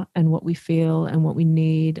are and what we feel and what we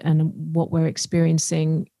need and what we're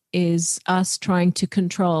experiencing is us trying to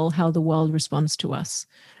control how the world responds to us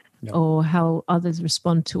Yep. or how others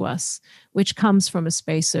respond to us, which comes from a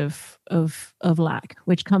space of lack,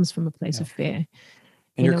 which comes from a place Yeah. of fear.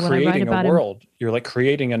 And you're What I write creating a about in world. You're like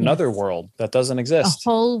creating another yes, world that doesn't a exist.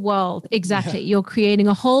 whole world. Yeah. Exactly. You're creating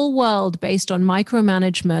a whole world based on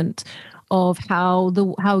micromanagement of how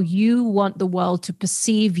you want the world to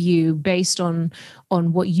perceive you based on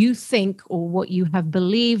what you think or what you have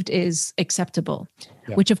believed is acceptable,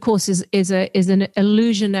 Yeah. which of course is an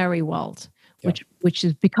illusionary world, Yeah.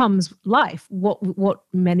 becomes life, what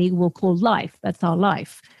many will call life. That's our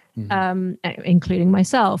life. Mm-hmm. Including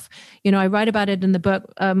myself. I write about it in the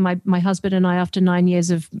book. My husband and I, after 9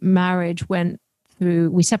 years of marriage,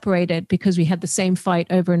 we separated because we had the same fight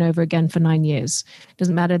over and over again for 9 years.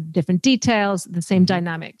 Doesn't matter, different details, the same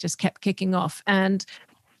dynamic just kept kicking off. And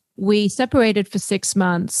we separated for 6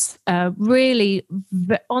 months, really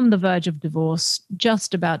on the verge of divorce,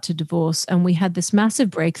 just about to divorce. And we had this massive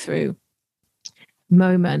breakthrough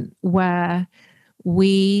moment where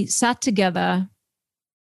we sat together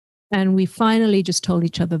and we finally just told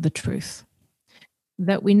each other the truth.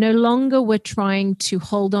 That we no longer were trying to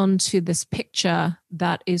hold on to this picture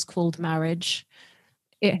that is called marriage.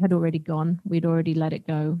 It had already gone. We'd already let it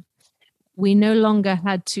go. We no longer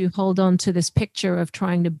had to hold on to this picture of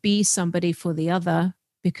trying to be somebody for the other,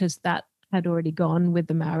 because that had already gone with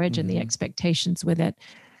the marriage and the expectations with it.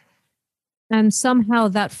 And somehow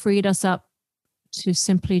that freed us up to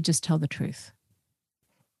simply just tell the truth.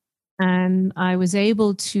 And I was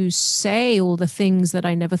able to say all the things that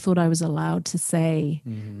I never thought I was allowed to say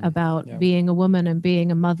about being a woman and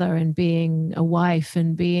being a mother and being a wife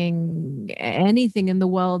and being anything in the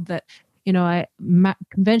world that,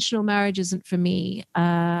 conventional marriage isn't for me.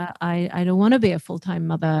 I don't want to be a full-time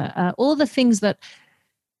mother. All the things that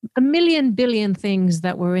a million billion things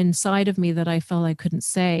that were inside of me that I felt I couldn't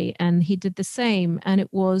say. And he did the same. And it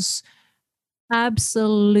was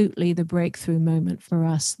absolutely the breakthrough moment for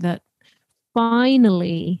us that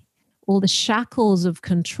finally all the shackles of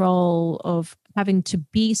control of having to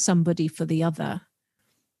be somebody for the other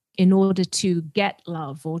in order to get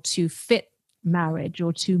love or to fit marriage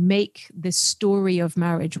or to make this story of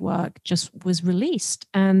marriage work just was released.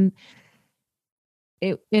 And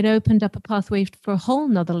it opened up a pathway for a whole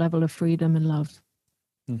nother level of freedom and love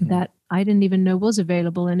that I didn't even know was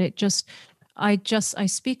available. And I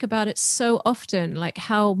speak about it so often, like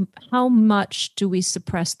how much do we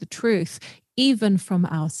suppress the truth, even from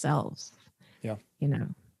ourselves? Yeah.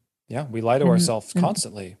 Yeah, we lie to ourselves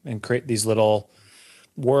constantly and create these little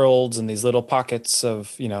worlds and these little pockets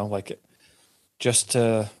of, like just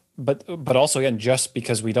to, but also again, just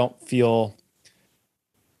because we don't feel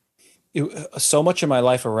so much of my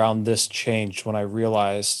life around this changed when I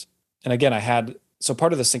realized, and again, so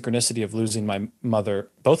part of the synchronicity of losing my mother,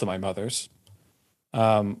 both of my mothers,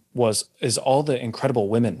 is all the incredible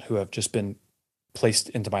women who have just been placed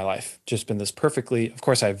into my life, just been this perfectly, of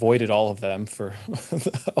course I avoided all of them for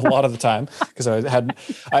a lot of the time because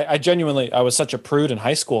I genuinely, I was such a prude in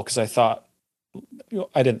high school because I thought,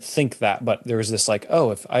 I didn't think that, but there was this like,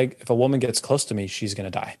 oh, if a woman gets close to me, she's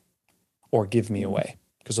going to die or give me away,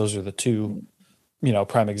 because those are the two,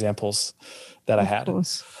 prime examples that I had. Of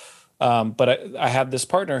course. But I had this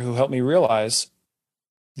partner who helped me realize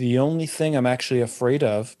the only thing I'm actually afraid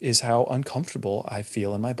of is how uncomfortable I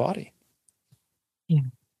feel in my body. Yeah.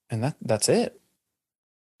 And that's it.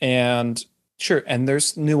 And sure, and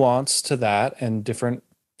there's nuance to that and different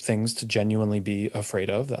things to genuinely be afraid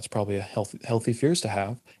of. That's probably a healthy fears to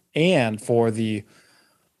have. And for the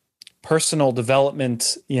personal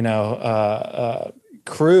development,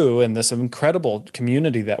 crew and this incredible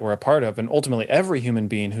community that we're a part of, and ultimately every human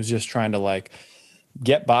being who's just trying to like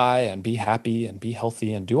get by and be happy and be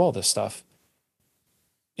healthy and do all this stuff.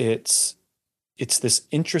 It's this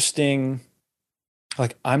interesting,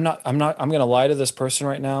 like, I'm going to lie to this person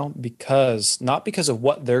right now not because of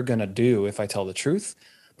what they're going to do if I tell the truth,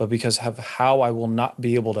 but because of how I will not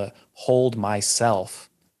be able to hold myself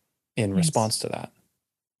in response to that.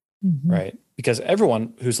 Right? Because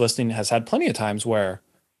everyone who's listening has had plenty of times where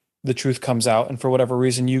the truth comes out, and for whatever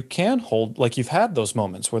reason you can hold, like you've had those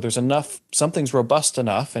moments where there's enough, something's robust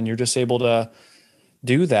enough and you're just able to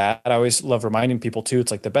do that. I always love reminding people too,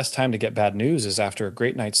 it's like the best time to get bad news is after a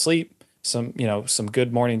great night's sleep some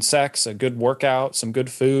good morning sex, a good workout, some good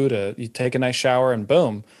food, you take a nice shower, and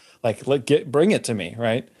boom, like bring it to me,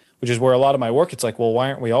 right? Which is where a lot of my work, it's like, well, why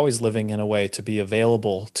aren't we always living in a way to be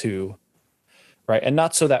available to, right? And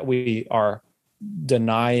not so that we are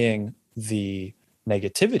denying the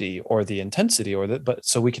negativity or the intensity but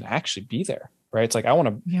so we can actually be there, right? It's like,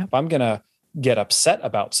 Yep. if I'm going to get upset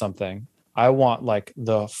about something, I want like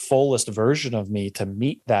the fullest version of me to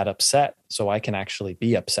meet that upset so I can actually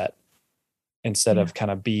be upset instead Yeah. of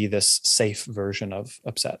kind of be this safe version of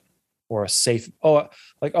upset, or a safe, oh,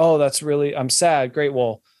 that's really, I'm sad. Great.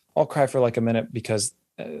 Well, I'll cry for like a minute because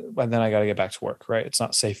and then I got to get back to work, right? It's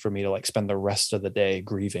not safe for me to like spend the rest of the day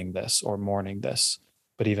grieving this or mourning this.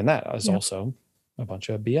 But even that is Yep. also a bunch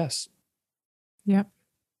of BS. Yep.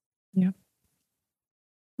 Yep.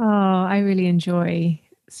 Oh, I really enjoy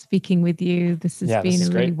speaking with you. This has Yeah, this been is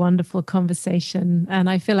a really great. wonderful conversation. And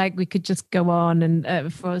I feel like we could just go on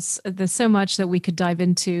and for us, there's so much that we could dive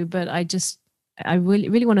into, but I really,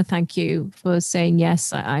 really want to thank you for saying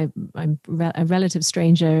yes. I'm a relative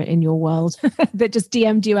stranger in your world that just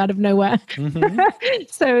DM'd you out of nowhere. Mm-hmm.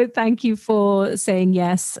 So thank you for saying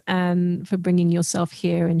yes and for bringing yourself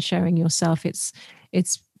here and sharing yourself. It's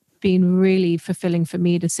been really fulfilling for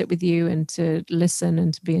me to sit with you and to listen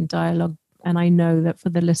and to be in dialogue. And I know that for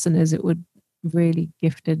the listeners, it would really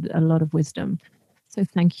gifted a lot of wisdom. So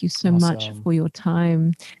thank you so much Awesome. for your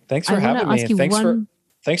time. Thanks I for want to having me. ask And you one.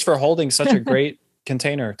 thanks for holding such a great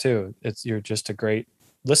container too. You're just a great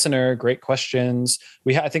listener, great questions.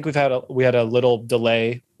 I think we had a little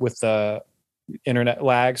delay with the internet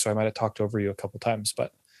lag, so I might have talked over you a couple times,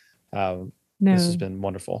 but this has No. been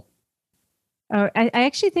wonderful. Oh, I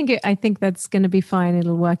actually I think that's going to be fine.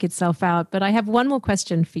 It'll work itself out. But I have one more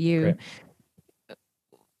question for you. Great.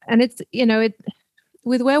 And it's,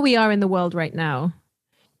 with where we are in the world right now,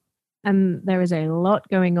 and there is a lot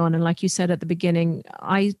going on. And like you said at the beginning,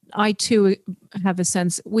 I too have a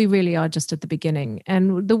sense we really are just at the beginning.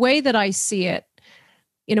 And the way that I see it,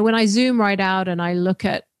 when I zoom right out and I look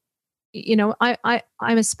at, I'm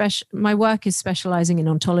a special, my work is specializing in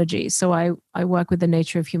ontology. So I work with the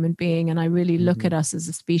nature of human being, and I really look at us as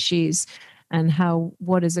a species and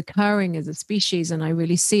what is occurring as a species. And I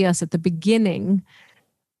really see us at the beginning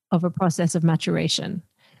of a process of maturation.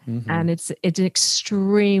 And it's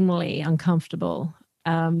extremely uncomfortable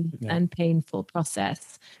and painful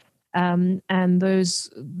process. And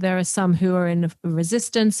there are some who are in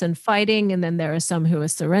resistance and fighting, and then there are some who are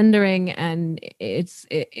surrendering, and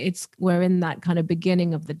we're in that kind of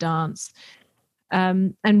beginning of the dance.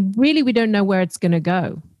 And really, we don't know where it's going to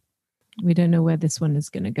go. We don't know where this one is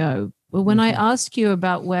going to go. But when I ask you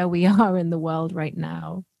about where we are in the world right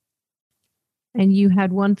now, and you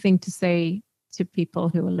had one thing to say to people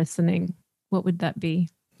who are listening, what would that be?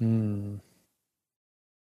 You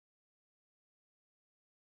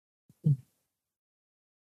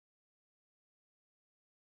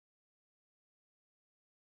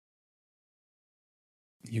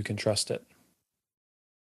can trust it.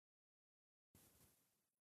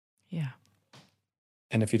 Yeah.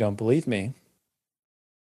 And if you don't believe me,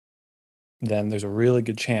 then there's a really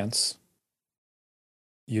good chance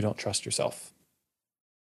you don't trust yourself.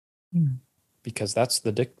 Because that's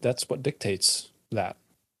what dictates that.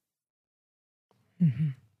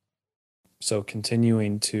 So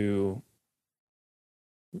continuing to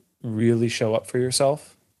really show up for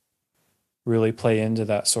yourself, really play into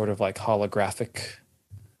that sort of like holographic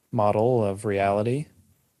model of reality,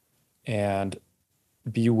 and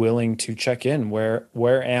be willing to check in.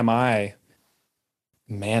 Where am I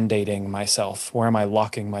mandating myself? Where am I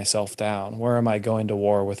locking myself down? Where am I going to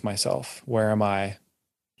war with myself? Where am I,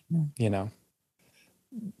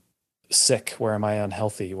 sick? Where am I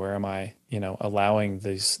unhealthy? Where am I, allowing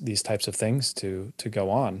these types of things to go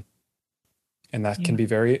on? And that can be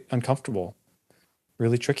very uncomfortable,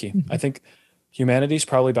 really tricky. I think humanity's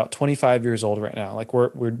probably about 25 years old right now. Like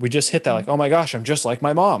we just hit that, like, oh my gosh, I'm just like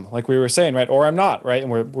my mom, like we were saying, right? Or I'm not, right?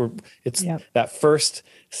 And it's that first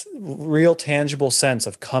real tangible sense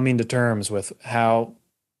of coming to terms with how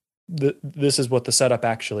this is what the setup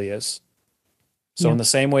actually is. So in the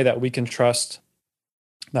same way that we can trust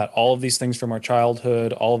that all of these things from our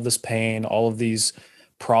childhood, all of this pain, all of these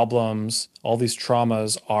problems, all these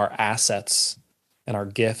traumas are assets and are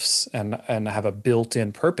gifts and have a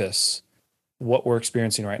built-in purpose, what we're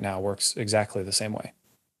experiencing right now works exactly the same way.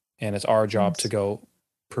 And it's our job to go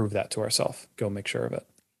prove that to ourselves, go make sure of it.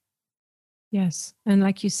 Yes. And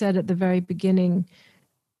like you said at the very beginning,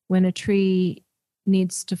 when a tree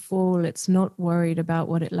needs to fall, it's not worried about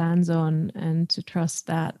what it lands on, and to trust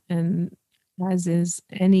that. And as is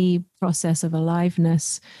any process of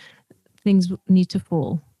aliveness, things need to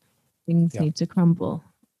fall. Things Yeah. need to crumble.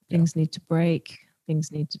 Yeah. Things need to break.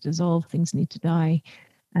 Things need to dissolve. Things need to die.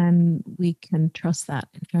 And we can trust that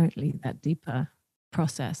inherently, that deeper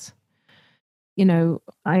process. You know,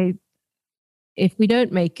 if we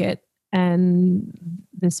don't make it and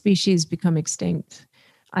the species become extinct,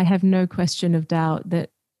 I have no question of doubt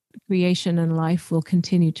that creation and life will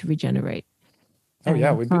continue to regenerate Oh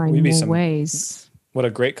yeah, and find we'd be more some, ways. what a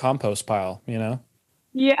great compost pile, you know?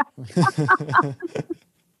 Yeah.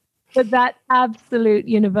 But that absolute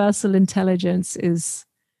universal intelligence is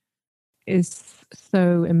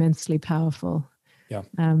so immensely powerful. Yeah.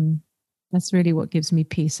 That's really what gives me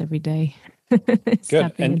peace every day. Good.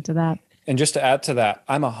 Tapping into that. And just to add to that,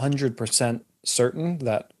 I'm 100% certain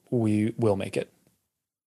that we will make it.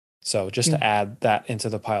 So just Yeah. to add that into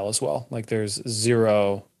the pile as well. Like I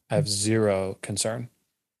have zero concern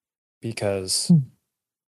because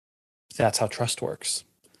that's how trust works.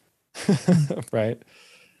 Right?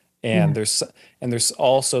 And there's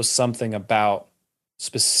also something about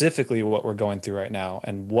specifically what we're going through right now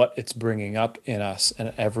and what it's bringing up in us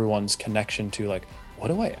and everyone's connection to, like, what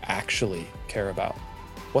do I actually care about?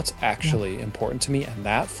 What's actually important to me? And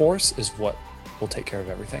that force is what will take care of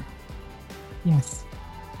everything. Yes.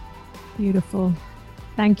 Beautiful.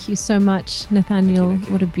 Thank you so much, Nathaniel. Thank you,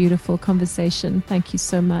 Nikki. What a beautiful conversation. Thank you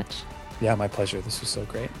so much. Yeah, my pleasure. This was so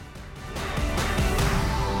great.